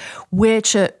also,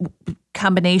 which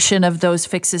combination of those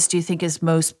fixes do you think is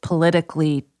most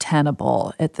politically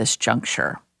tenable at this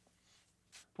juncture?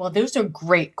 Well, those are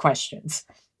great questions.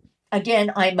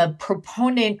 Again, I'm a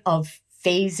proponent of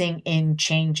phasing in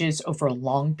changes over a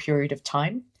long period of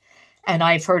time. And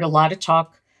I've heard a lot of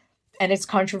talk, and it's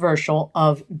controversial,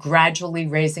 of gradually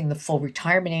raising the full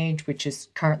retirement age, which is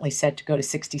currently set to go to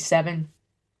 67,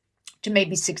 to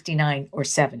maybe 69 or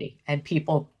 70. And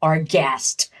people are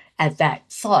aghast at that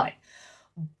thought.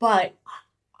 But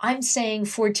I'm saying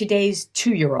for today's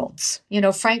 2-year-olds,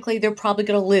 frankly, they're probably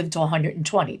going to live to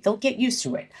 120. They'll get used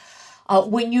to it.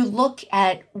 When you look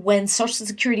at when Social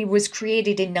Security was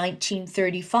created in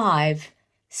 1935,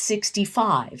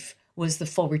 65 was the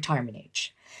full retirement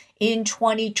age. In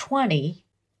 2020,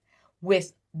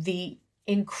 with the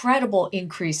incredible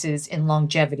increases in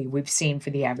longevity we've seen for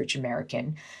the average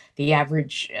American, the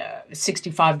average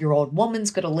 65-year-old woman's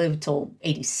going to live till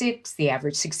 86. The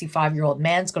average 65-year-old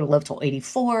man's going to live till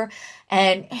 84.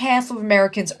 And half of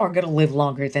Americans are going to live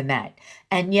longer than that.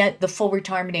 And yet the full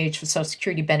retirement age for Social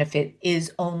Security benefit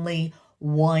is only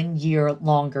 1 year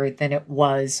longer than it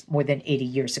was more than 80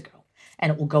 years ago.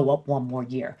 And it will go up one more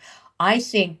year. I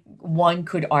think one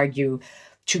could argue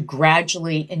to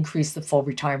gradually increase the full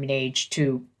retirement age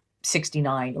to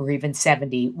 69 or even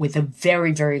 70 with a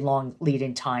very, very long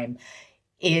lead-in time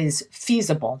is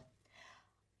feasible.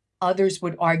 Others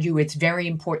would argue it's very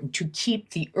important to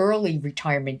keep the early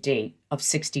retirement date of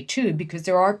 62 because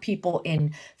there are people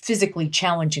in physically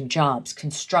challenging jobs,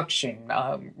 construction,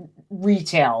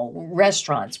 retail,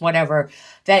 restaurants, whatever,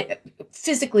 that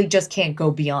physically just can't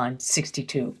go beyond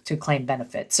 62 to claim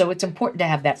benefits. So it's important to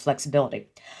have that flexibility.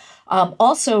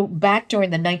 Also, back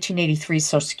during the 1983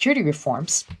 Social Security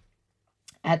reforms,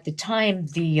 at the time,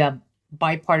 the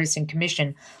Bipartisan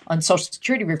Commission on Social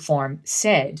Security Reform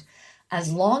said,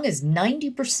 as long as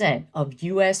 90% of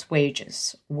U.S.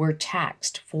 wages were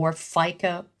taxed for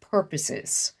FICA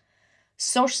purposes,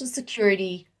 Social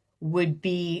Security would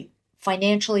be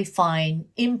financially fine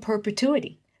in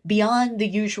perpetuity, beyond the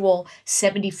usual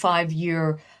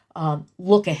 75-year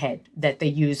look ahead that they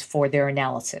use for their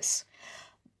analysis.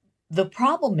 The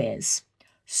problem is,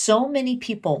 So many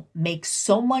people make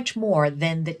so much more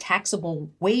than the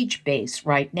taxable wage base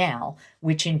right now,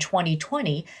 which in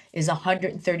 2020 is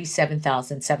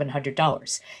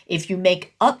 $137,700. If you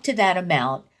make up to that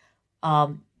amount,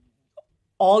 um,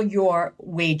 all your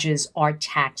wages are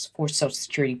taxed for Social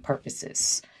Security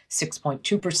purposes.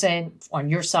 6.2% on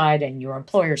your side and your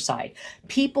employer's side.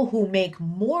 People who make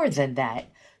more than that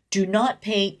do not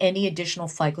pay any additional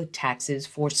FICA taxes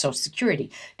for Social Security.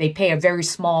 They pay a very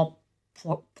small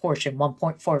portion,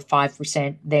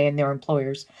 1.45%, they and their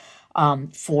employers,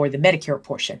 for the Medicare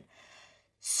portion.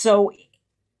 So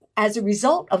as a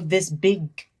result of this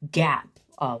big gap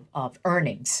of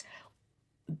earnings,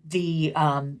 the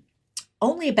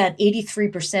only about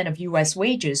 83% of U.S.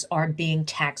 wages are being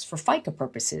taxed for FICA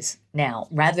purposes now,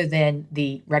 rather than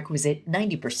the requisite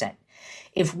 90%.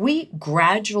 If we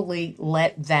gradually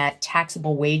let that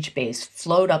taxable wage base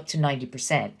float up to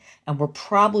 90%, and we're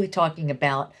probably talking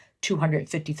about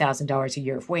 $250,000 a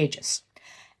year of wages,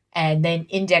 and then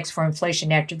index for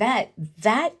inflation after that,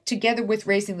 that together with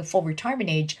raising the full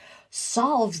retirement age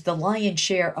solves the lion's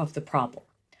share of the problem.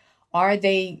 Are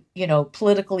they,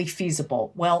 politically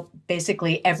feasible? Well,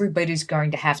 basically everybody's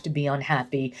going to have to be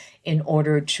unhappy in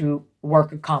order to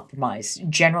work a compromise.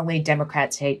 Generally,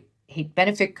 Democrats hate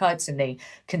benefit cuts, and they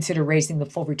consider raising the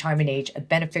full retirement age a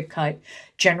benefit cut.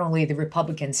 Generally, the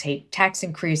Republicans hate tax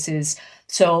increases.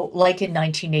 So like in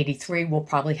 1983, we'll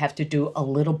probably have to do a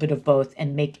little bit of both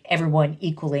and make everyone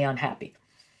equally unhappy.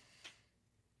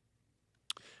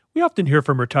 We often hear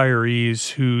from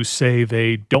retirees who say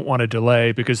they don't want to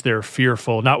delay because they're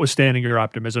fearful, notwithstanding your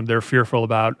optimism, they're fearful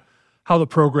about how the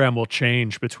program will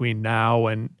change between now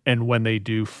and when they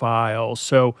do file.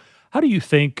 So how do you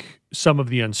think some of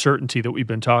the uncertainty that we've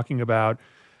been talking about,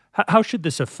 how should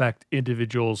this affect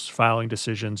individuals' filing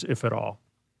decisions, if at all?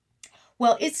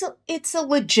 Well, it's a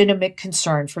legitimate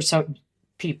concern for certain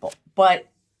people, but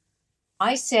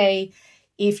I say,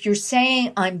 if you're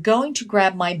saying I'm going to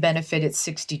grab my benefit at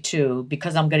 62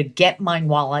 because I'm going to get mine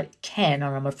while I can,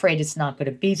 or I'm afraid it's not going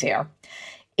to be there,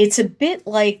 it's a bit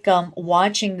like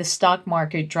watching the stock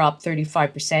market drop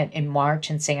 35% in March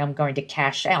and saying I'm going to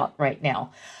cash out right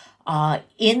now.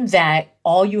 In that,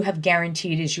 all you have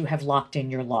guaranteed is you have locked in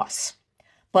your loss.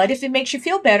 But if it makes you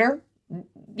feel better,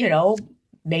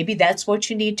 maybe that's what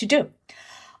you need to do.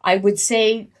 I would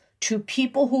say to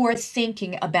people who are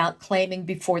thinking about claiming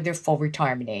before their full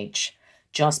retirement age,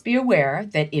 just be aware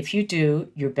that if you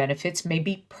do, your benefits may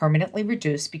be permanently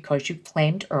reduced because you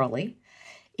claimed early.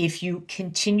 If you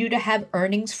continue to have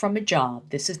earnings from a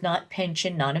job, this is not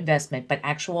pension, not investment, but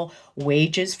actual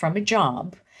wages from a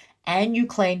job, and you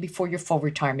claim before your full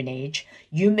retirement age,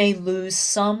 you may lose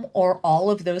some or all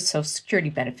of those Social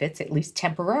Security benefits, at least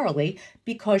temporarily,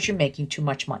 because you're making too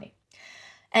much money.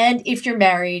 And if you're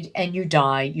married and you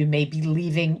die, you may be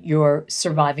leaving your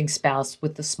surviving spouse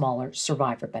with the smaller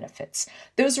survivor benefits.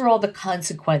 Those are all the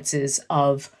consequences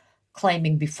of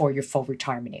claiming before your full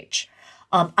retirement age.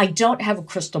 I don't have a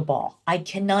crystal ball. I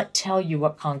cannot tell you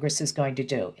what Congress is going to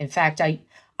do. In fact, I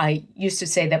used to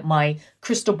say that my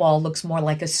crystal ball looks more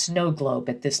like a snow globe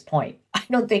at this point. I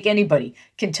don't think anybody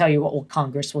can tell you what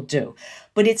Congress will do.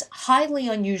 But it's highly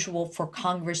unusual for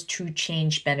Congress to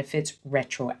change benefits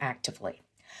retroactively.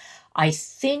 I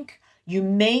think you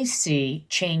may see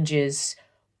changes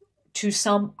to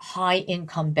some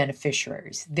high-income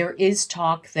beneficiaries. There is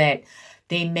talk that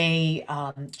they may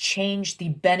change the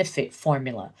benefit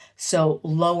formula so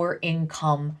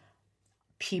lower-income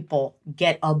people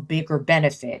get a bigger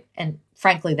benefit. And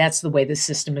frankly, that's the way the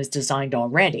system is designed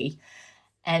already,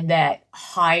 and that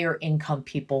higher-income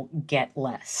people get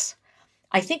less.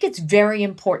 I think it's very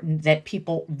important that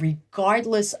people,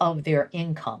 regardless of their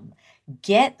income,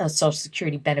 get a Social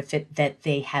Security benefit that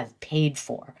they have paid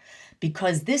for,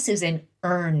 because this is an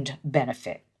earned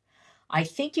benefit. I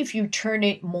think if you turn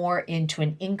it more into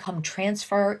an income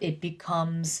transfer, it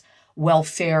becomes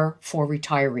welfare for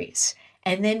retirees.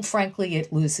 And then, frankly,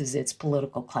 it loses its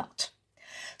political clout.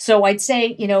 So I'd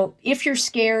say, if you're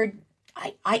scared,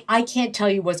 I can't tell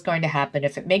you what's going to happen.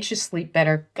 If it makes you sleep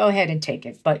better, go ahead and take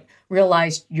it. But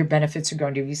realize your benefits are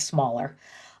going to be smaller.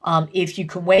 If you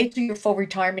can wait till your full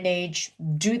retirement age,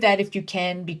 do that if you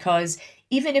can, because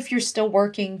even if you're still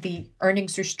working, the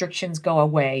earnings restrictions go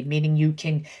away, meaning you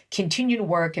can continue to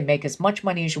work and make as much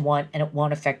money as you want, and it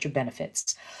won't affect your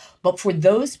benefits. But for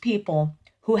those people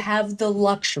who have the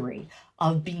luxury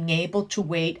of being able to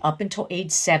wait up until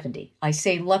age 70, I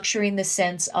say luxury in the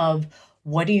sense of,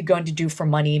 what are you going to do for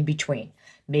money in between?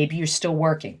 Maybe you're still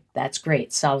working. That's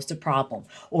great. Solves the problem.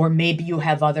 Or maybe you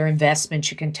have other investments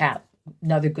you can tap.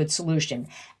 Another good solution.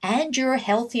 And you're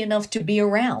healthy enough to be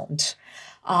around.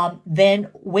 then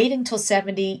waiting till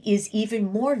 70 is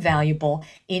even more valuable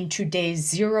in today's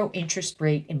zero interest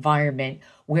rate environment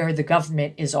where the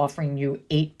government is offering you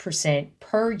 8%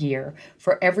 per year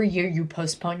for every year you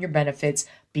postpone your benefits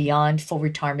beyond full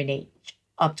retirement age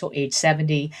up till age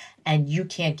 70, and you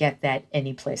can't get that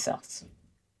anyplace else.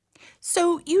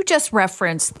 So you just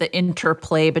referenced the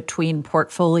interplay between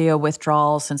portfolio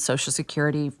withdrawals and Social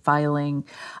Security filing.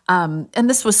 And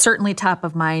this was certainly top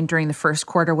of mind during the first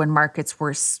quarter when markets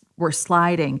were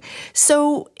sliding.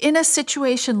 So in a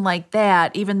situation like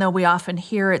that, even though we often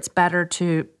hear it's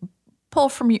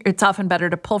often better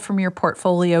to pull from your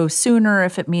portfolio sooner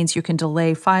if it means you can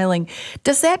delay filing.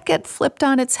 Does that get flipped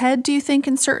on its head, do you think,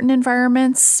 in certain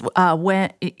environments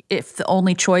if the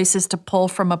only choice is to pull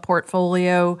from a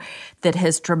portfolio that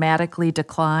has dramatically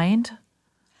declined?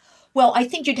 Well, I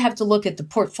think you'd have to look at the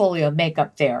portfolio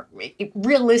makeup there.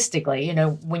 Realistically,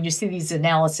 when you see these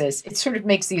analysis, it sort of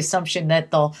makes the assumption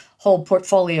that the whole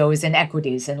portfolio is in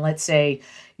equities. And let's say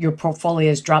your portfolio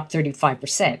has dropped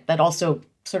 35%. That also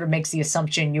sort of makes the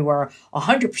assumption you are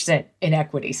 100% in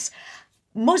equities.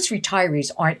 Most retirees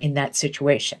aren't in that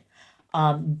situation.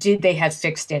 Did they have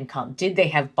fixed income? Did they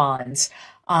have bonds?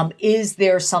 Is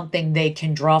there something they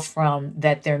can draw from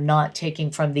that they're not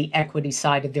taking from the equity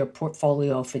side of their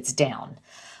portfolio if it's down?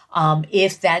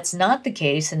 If that's not the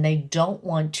case and they don't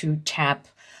want to tap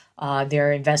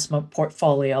their investment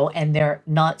portfolio and they're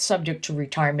not subject to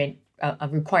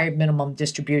required minimum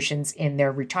distributions in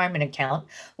their retirement account,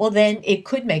 well, then it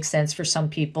could make sense for some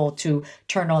people to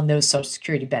turn on those Social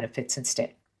Security benefits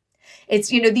instead. It's,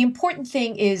 the important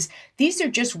thing is these are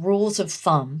just rules of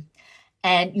thumb,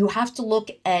 and you have to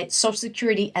look at Social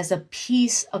Security as a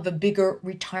piece of a bigger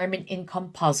retirement income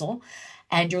puzzle.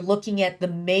 And you're looking at the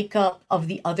makeup of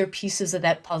the other pieces of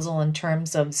that puzzle in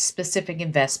terms of specific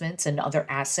investments and other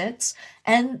assets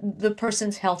and the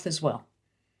person's health as well.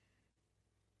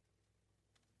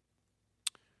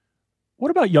 What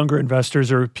about younger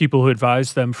investors or people who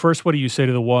advise them? First, what do you say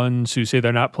to the ones who say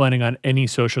they're not planning on any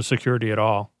Social Security at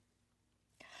all?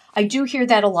 I do hear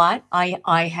that a lot.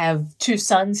 I have two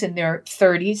sons in their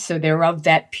 30s, so they're of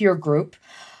that peer group.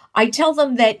 I tell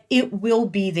them that it will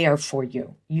be there for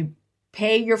you. You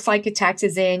pay your FICA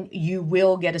taxes in, you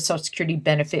will get a Social Security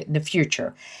benefit in the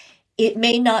future. It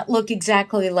may not look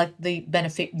exactly like the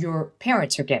benefit your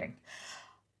parents are getting.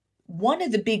 One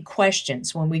of the big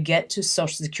questions when we get to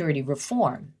Social Security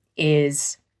reform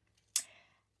is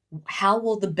how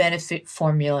will the benefit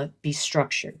formula be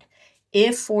structured?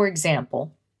 If, for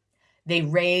example, they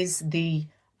raise the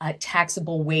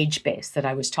taxable wage base that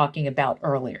I was talking about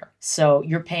earlier. So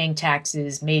you're paying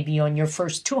taxes maybe on your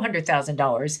first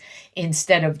 $200,000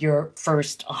 instead of your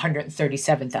first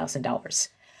 $137,000.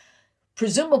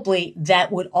 Presumably,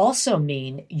 that would also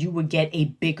mean you would get a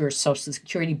bigger Social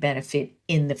Security benefit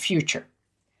in the future.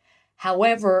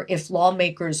 However, if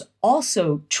lawmakers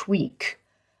also tweak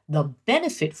the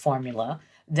benefit formula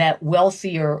that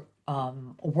wealthier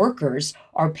workers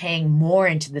are paying more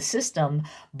into the system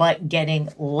but getting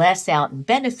less out in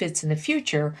benefits in the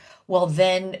future, well,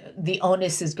 then the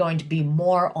onus is going to be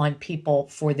more on people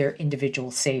for their individual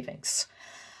savings.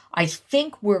 I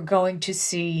think we're going to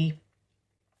see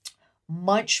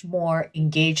much more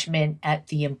engagement at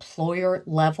the employer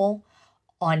level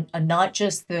on not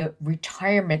just the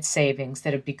retirement savings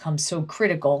that have become so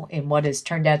critical in what has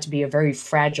turned out to be a very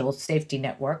fragile safety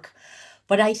network,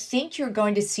 but I think you're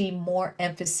going to see more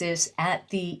emphasis at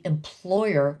the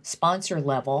employer sponsor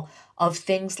level of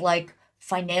things like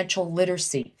financial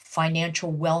literacy,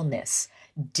 financial wellness,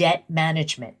 debt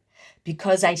management,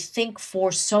 because I think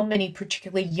for so many,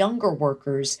 particularly younger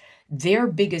workers, their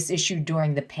biggest issue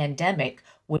during the pandemic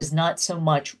was not so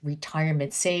much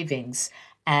retirement savings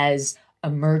as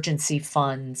emergency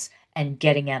funds and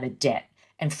getting out of debt.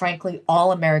 And frankly,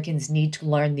 all Americans need to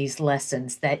learn these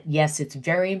lessons that, yes, it's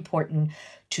very important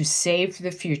to save for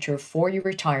the future for your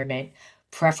retirement,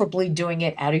 preferably doing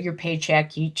it out of your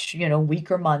paycheck each, week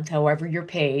or month, however you're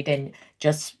paid, and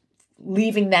just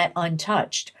leaving that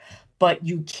untouched. But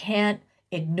you can't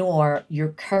ignore your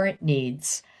current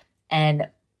needs, and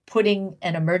putting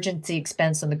an emergency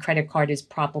expense on the credit card is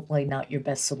probably not your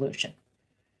best solution.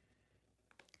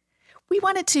 We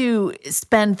wanted to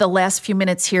spend the last few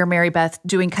minutes here, Mary Beth,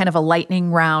 doing kind of a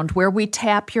lightning round where we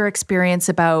tap your experience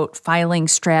about filing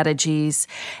strategies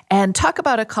and talk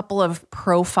about a couple of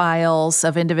profiles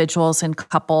of individuals and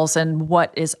couples and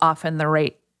what is often the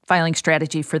right filing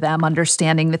strategy for them,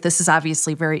 understanding that this is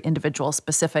obviously very individual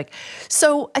specific.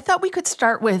 So I thought we could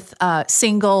start with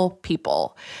single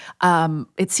people.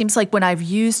 It seems like when I've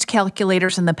used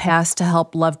calculators in the past to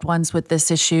help loved ones with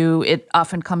this issue, it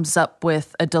often comes up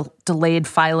with a delayed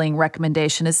filing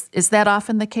recommendation. Is that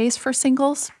often the case for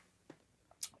singles?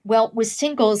 Well, with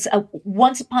singles,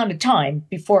 once upon a time,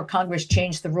 before Congress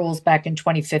changed the rules back in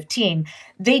 2015,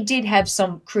 they did have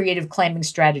some creative claiming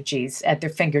strategies at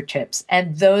their fingertips,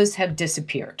 and those have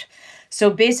disappeared. So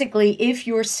basically, if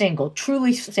you're single,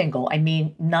 truly single, I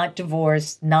mean, not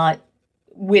divorced, not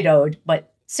widowed,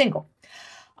 but single,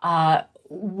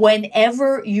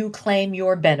 whenever you claim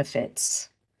your benefits,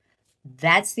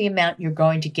 that's the amount you're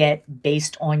going to get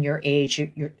based on your age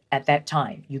at that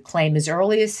time. You claim as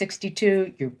early as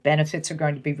 62, your benefits are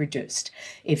going to be reduced.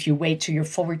 If you wait till your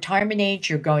full retirement age,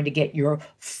 you're going to get your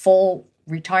full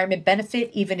retirement benefit,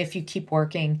 even if you keep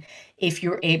working. If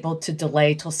you're able to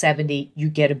delay till 70, you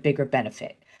get a bigger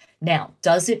benefit. Now,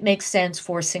 does it make sense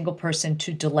for a single person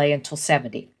to delay until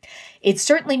 70? It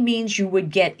certainly means you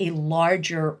would get a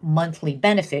larger monthly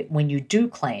benefit when you do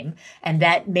claim, and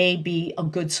that may be a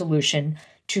good solution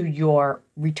to your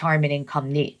retirement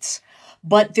income needs.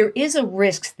 But there is a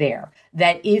risk there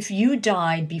that if you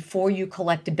die before you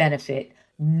collect a benefit,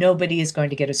 nobody is going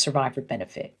to get a survivor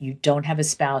benefit. You don't have a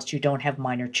spouse, you don't have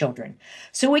minor children.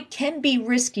 So it can be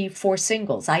risky for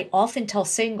singles. I often tell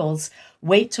singles,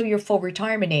 wait till your full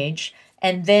retirement age,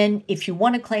 and then if you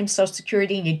want to claim Social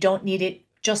Security and you don't need it,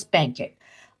 just bank it.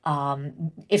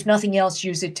 If nothing else,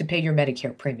 use it to pay your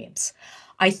Medicare premiums.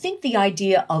 I think the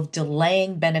idea of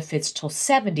delaying benefits till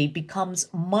 70 becomes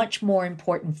much more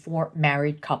important for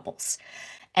married couples.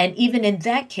 And even in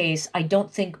that case, I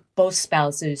don't think both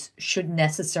spouses should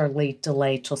necessarily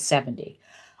delay till 70.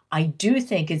 I do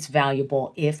think it's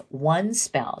valuable if one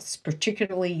spouse,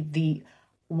 particularly the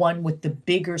one with the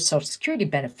bigger Social Security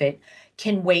benefit,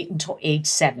 can wait until age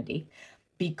 70.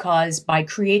 Because by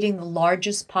creating the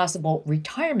largest possible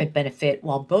retirement benefit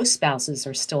while both spouses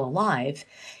are still alive,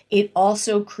 it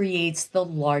also creates the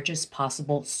largest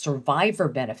possible survivor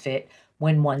benefit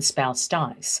when one spouse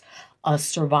dies. A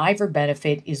survivor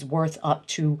benefit is worth up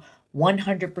to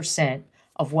 100%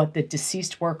 of what the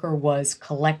deceased worker was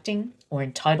collecting or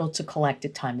entitled to collect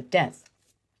at time of death.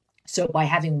 So by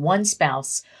having one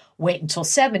spouse wait until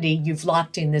 70, you've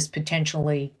locked in this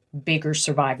potentially bigger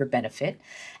survivor benefit.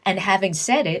 And having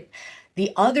said it,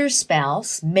 the other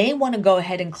spouse may want to go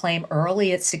ahead and claim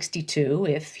early at 62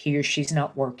 if he or she's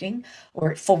not working,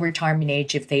 or at full retirement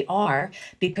age if they are,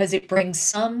 because it brings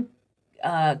some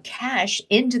cash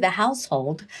into the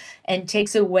household and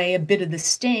takes away a bit of the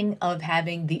sting of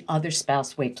having the other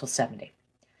spouse wait till 70.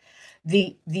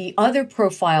 The other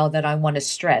profile that I want to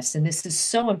stress, and this is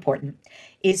so important,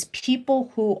 is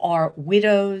people who are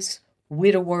widows,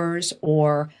 widowers,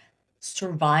 or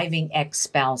surviving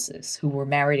ex-spouses who were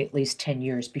married at least 10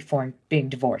 years before being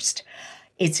divorced.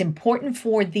 It's important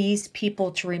for these people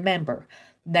to remember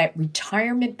that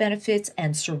retirement benefits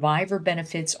and survivor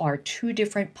benefits are two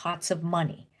different pots of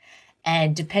money.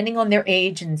 And depending on their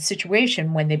age and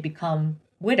situation when they become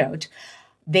widowed,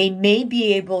 they may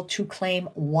be able to claim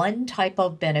one type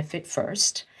of benefit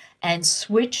first and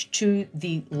switch to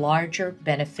the larger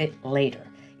benefit later.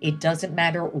 It doesn't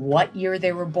matter what year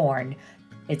they were born.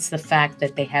 It's the fact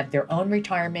that they have their own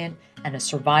retirement and a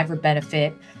survivor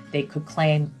benefit. They could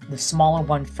claim the smaller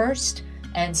one first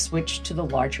and switch to the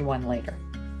larger one later.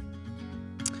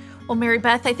 Well, Mary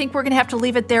Beth, I think we're going to have to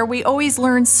leave it there. We always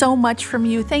learn so much from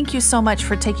you. Thank you so much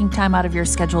for taking time out of your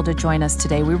schedule to join us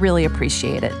today. We really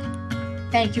appreciate it.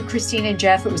 Thank you, Christine and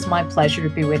Jeff. It was my pleasure to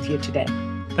be with you today.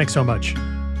 Thanks so much.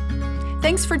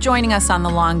 Thanks for joining us on The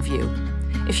Long View.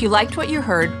 If you liked what you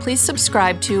heard, please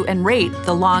subscribe to and rate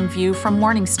The Long View from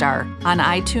Morningstar on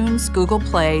iTunes, Google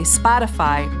Play,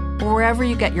 Spotify, or wherever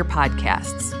you get your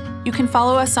podcasts. You can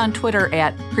follow us on Twitter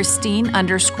at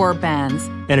Christine_Benz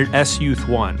And at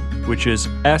SYouth1, which is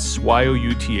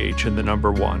SYOUTH and the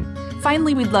number 1.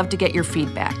 Finally, we'd love to get your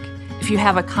feedback. If you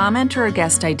have a comment or a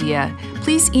guest idea,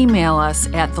 please email us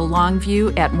at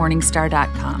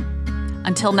thelongview@morningstar.com.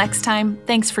 Until next time,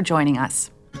 thanks for joining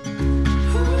us.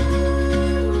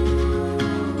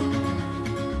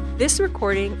 This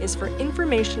recording is for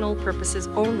informational purposes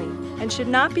only and should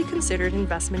not be considered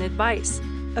investment advice.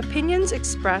 Opinions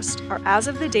expressed are as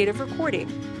of the date of recording.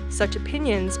 Such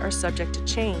opinions are subject to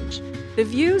change. The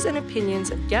views and opinions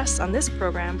of guests on this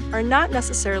program are not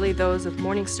necessarily those of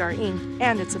Morningstar Inc.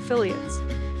 and its affiliates.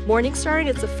 Morningstar and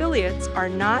its affiliates are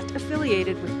not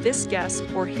affiliated with this guest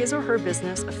or his or her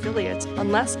business affiliates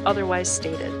unless otherwise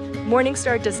stated.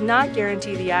 Morningstar does not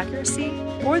guarantee the accuracy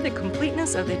or the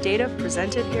completeness of the data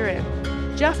presented herein.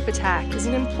 Jeff Patak is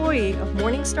an employee of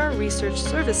Morningstar Research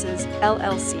Services,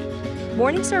 LLC.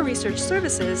 Morningstar Research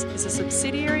Services is a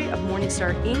subsidiary of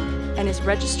Morningstar, Inc. and is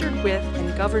registered with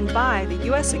and governed by the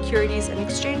U.S. Securities and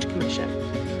Exchange Commission.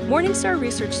 Morningstar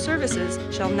Research Services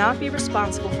shall not be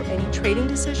responsible for any trading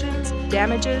decisions,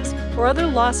 damages, or other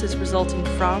losses resulting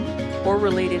from or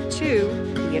related to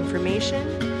the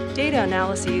information, data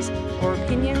analyses, or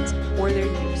opinions, or their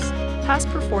use. Past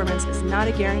performance is not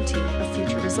a guarantee of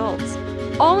future results.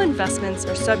 All investments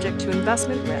are subject to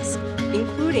investment risk,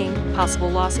 including possible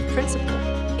loss of principal.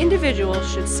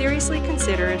 Individuals should seriously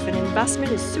consider if an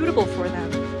investment is suitable for them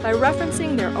by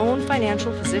referencing their own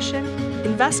financial position,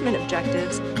 investment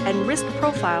objectives, and risk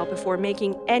profile before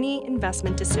making any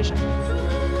investment decision.